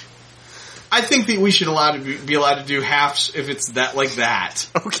 I think that we should be allowed to do halves if it's that like that.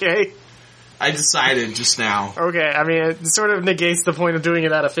 Okay. I decided just now. Okay, I mean, it sort of negates the point of doing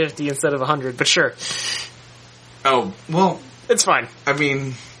it out of 50 instead of 100, but sure. Oh, well. It's fine. I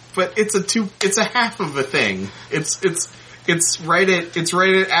mean, but it's a half of a thing. It's right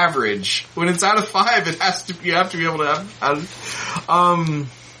at average. When it's out of 5, you have to be able to have,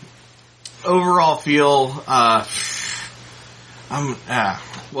 overall feel,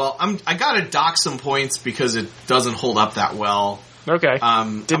 well, I gotta dock some points because it doesn't hold up that well. Okay.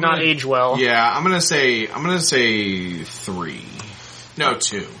 Did not age well. Yeah, I'm gonna say 3. No,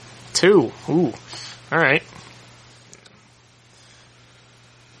 2. 2. Ooh. Alright.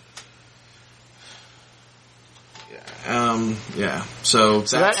 Yeah. So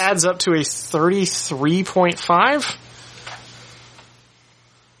that adds up to a 33.5,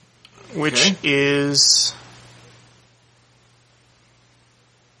 which is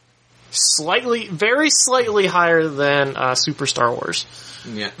very slightly higher than Super Star Wars.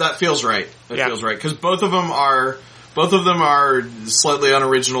 Yeah, that feels right. Feels right because both of them are slightly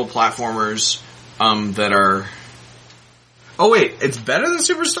unoriginal platformers that are. Oh wait, it's better than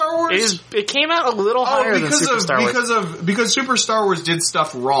Super Star Wars? It came out a little higher than Super Star Wars. Because Super Star Wars did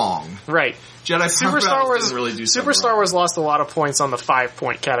stuff wrong. Right. Jedi Super Star Wars didn't really do stuff Super Star wrong. Wars lost a lot of points on the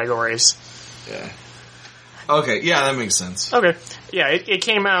 5-point categories. Yeah. Okay, yeah, that makes sense. Okay. Yeah, it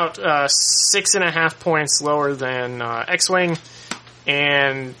came out 6.5 points lower than X-Wing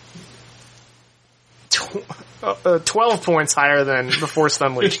and 12 points higher than The Force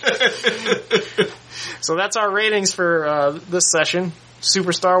Unleashed. So that's our ratings for this session.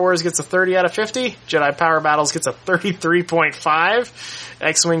 Super Star Wars gets a 30 out of 50. Jedi Power Battles gets a 33.5.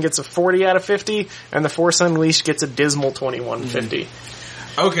 X-Wing gets a 40 out of 50. And The Force Unleashed gets a dismal 21.50.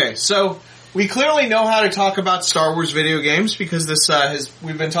 Okay, so we clearly know how to talk about Star Wars video games because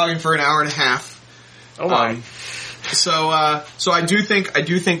we've been talking for an hour and a half. Oh my. So I do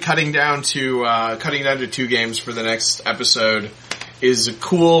think cutting down to 2 games for the next episode is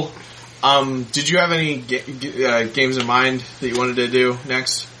cool. Did you have any games in mind that you wanted to do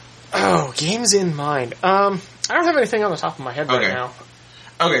next? Oh, games in mind. I don't have anything on the top of my head right now.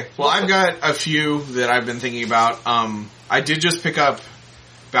 Okay, well I've got a few that I've been thinking about. I did just pick up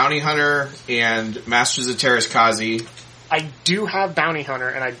Bounty Hunter and Masters of Terraskazi. I do have Bounty Hunter,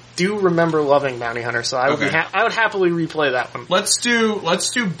 and I do remember loving Bounty Hunter, so I would I would happily replay that one. Let's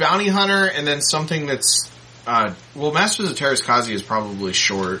do Bounty Hunter and then something that's Masters of Terraskazi is probably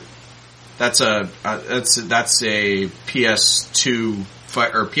short. That's a PS2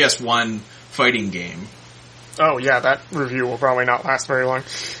 or PS1 fighting game. Oh yeah, that review will probably not last very long.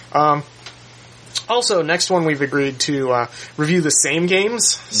 Also, next one we've agreed to review the same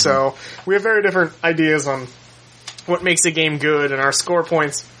games, so we have very different ideas on what makes a game good, and our score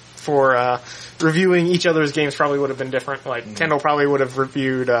points for reviewing each other's games probably would have been different. Like, Kendall probably would have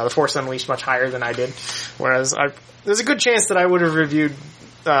reviewed The Force Unleashed much higher than I did, whereas there's a good chance that I would have reviewed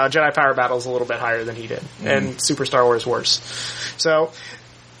Jedi Power Battles a little bit higher than he did, and Super Star Wars worse. So,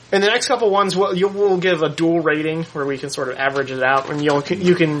 in the next couple ones, we'll give a dual rating where we can sort of average it out, and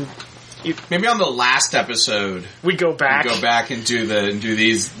maybe on the last episode we go back and do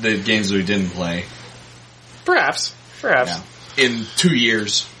the games we didn't play. Perhaps. Yeah. In 2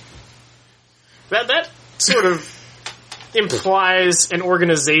 years. That sort of implies an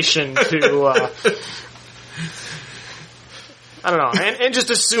organization to I don't know, and just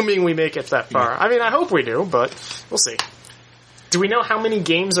assuming we make it that far. I mean, I hope we do, but we'll see. Do we know how many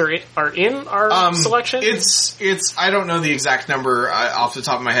games are in our selection? It's I don't know the exact number off the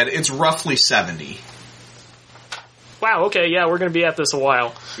top of my head. It's roughly 70. Wow, okay, yeah, we're going to be at this a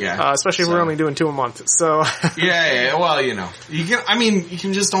while. Yeah. Especially if we're only doing 2 a month, so... yeah, well, you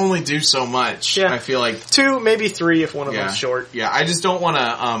can just only do so much. Yeah. I feel like... 2, maybe 3 if one of them's short. Yeah, I just don't want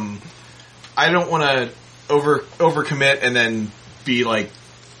to, overcommit and then be like,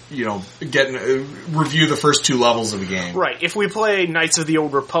 review the first 2 levels of a game. Right, if we play Knights of the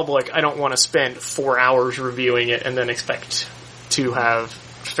Old Republic, I don't want to spend 4 hours reviewing it and then expect to have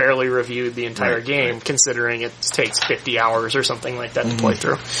fairly reviewed the entire game, considering it takes 50 hours or something like that to play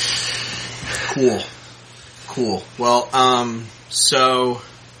through. Cool. Well, so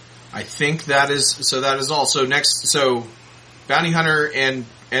I think that is all. So Bounty Hunter and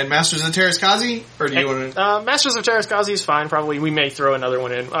Masters of Terraskazi, or do you want to? Masters of Terraskazi is fine. Probably we may throw another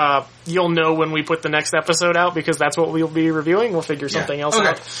one in. You'll know when we put the next episode out because that's what we'll be reviewing. We'll figure something else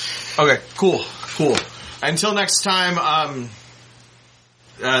out. Okay. Cool. Until next time.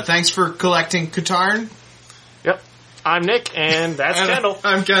 Thanks for collecting Katarn. Yep. I'm Nick, and that's Kendall.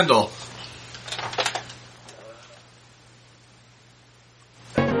 I'm Kendall.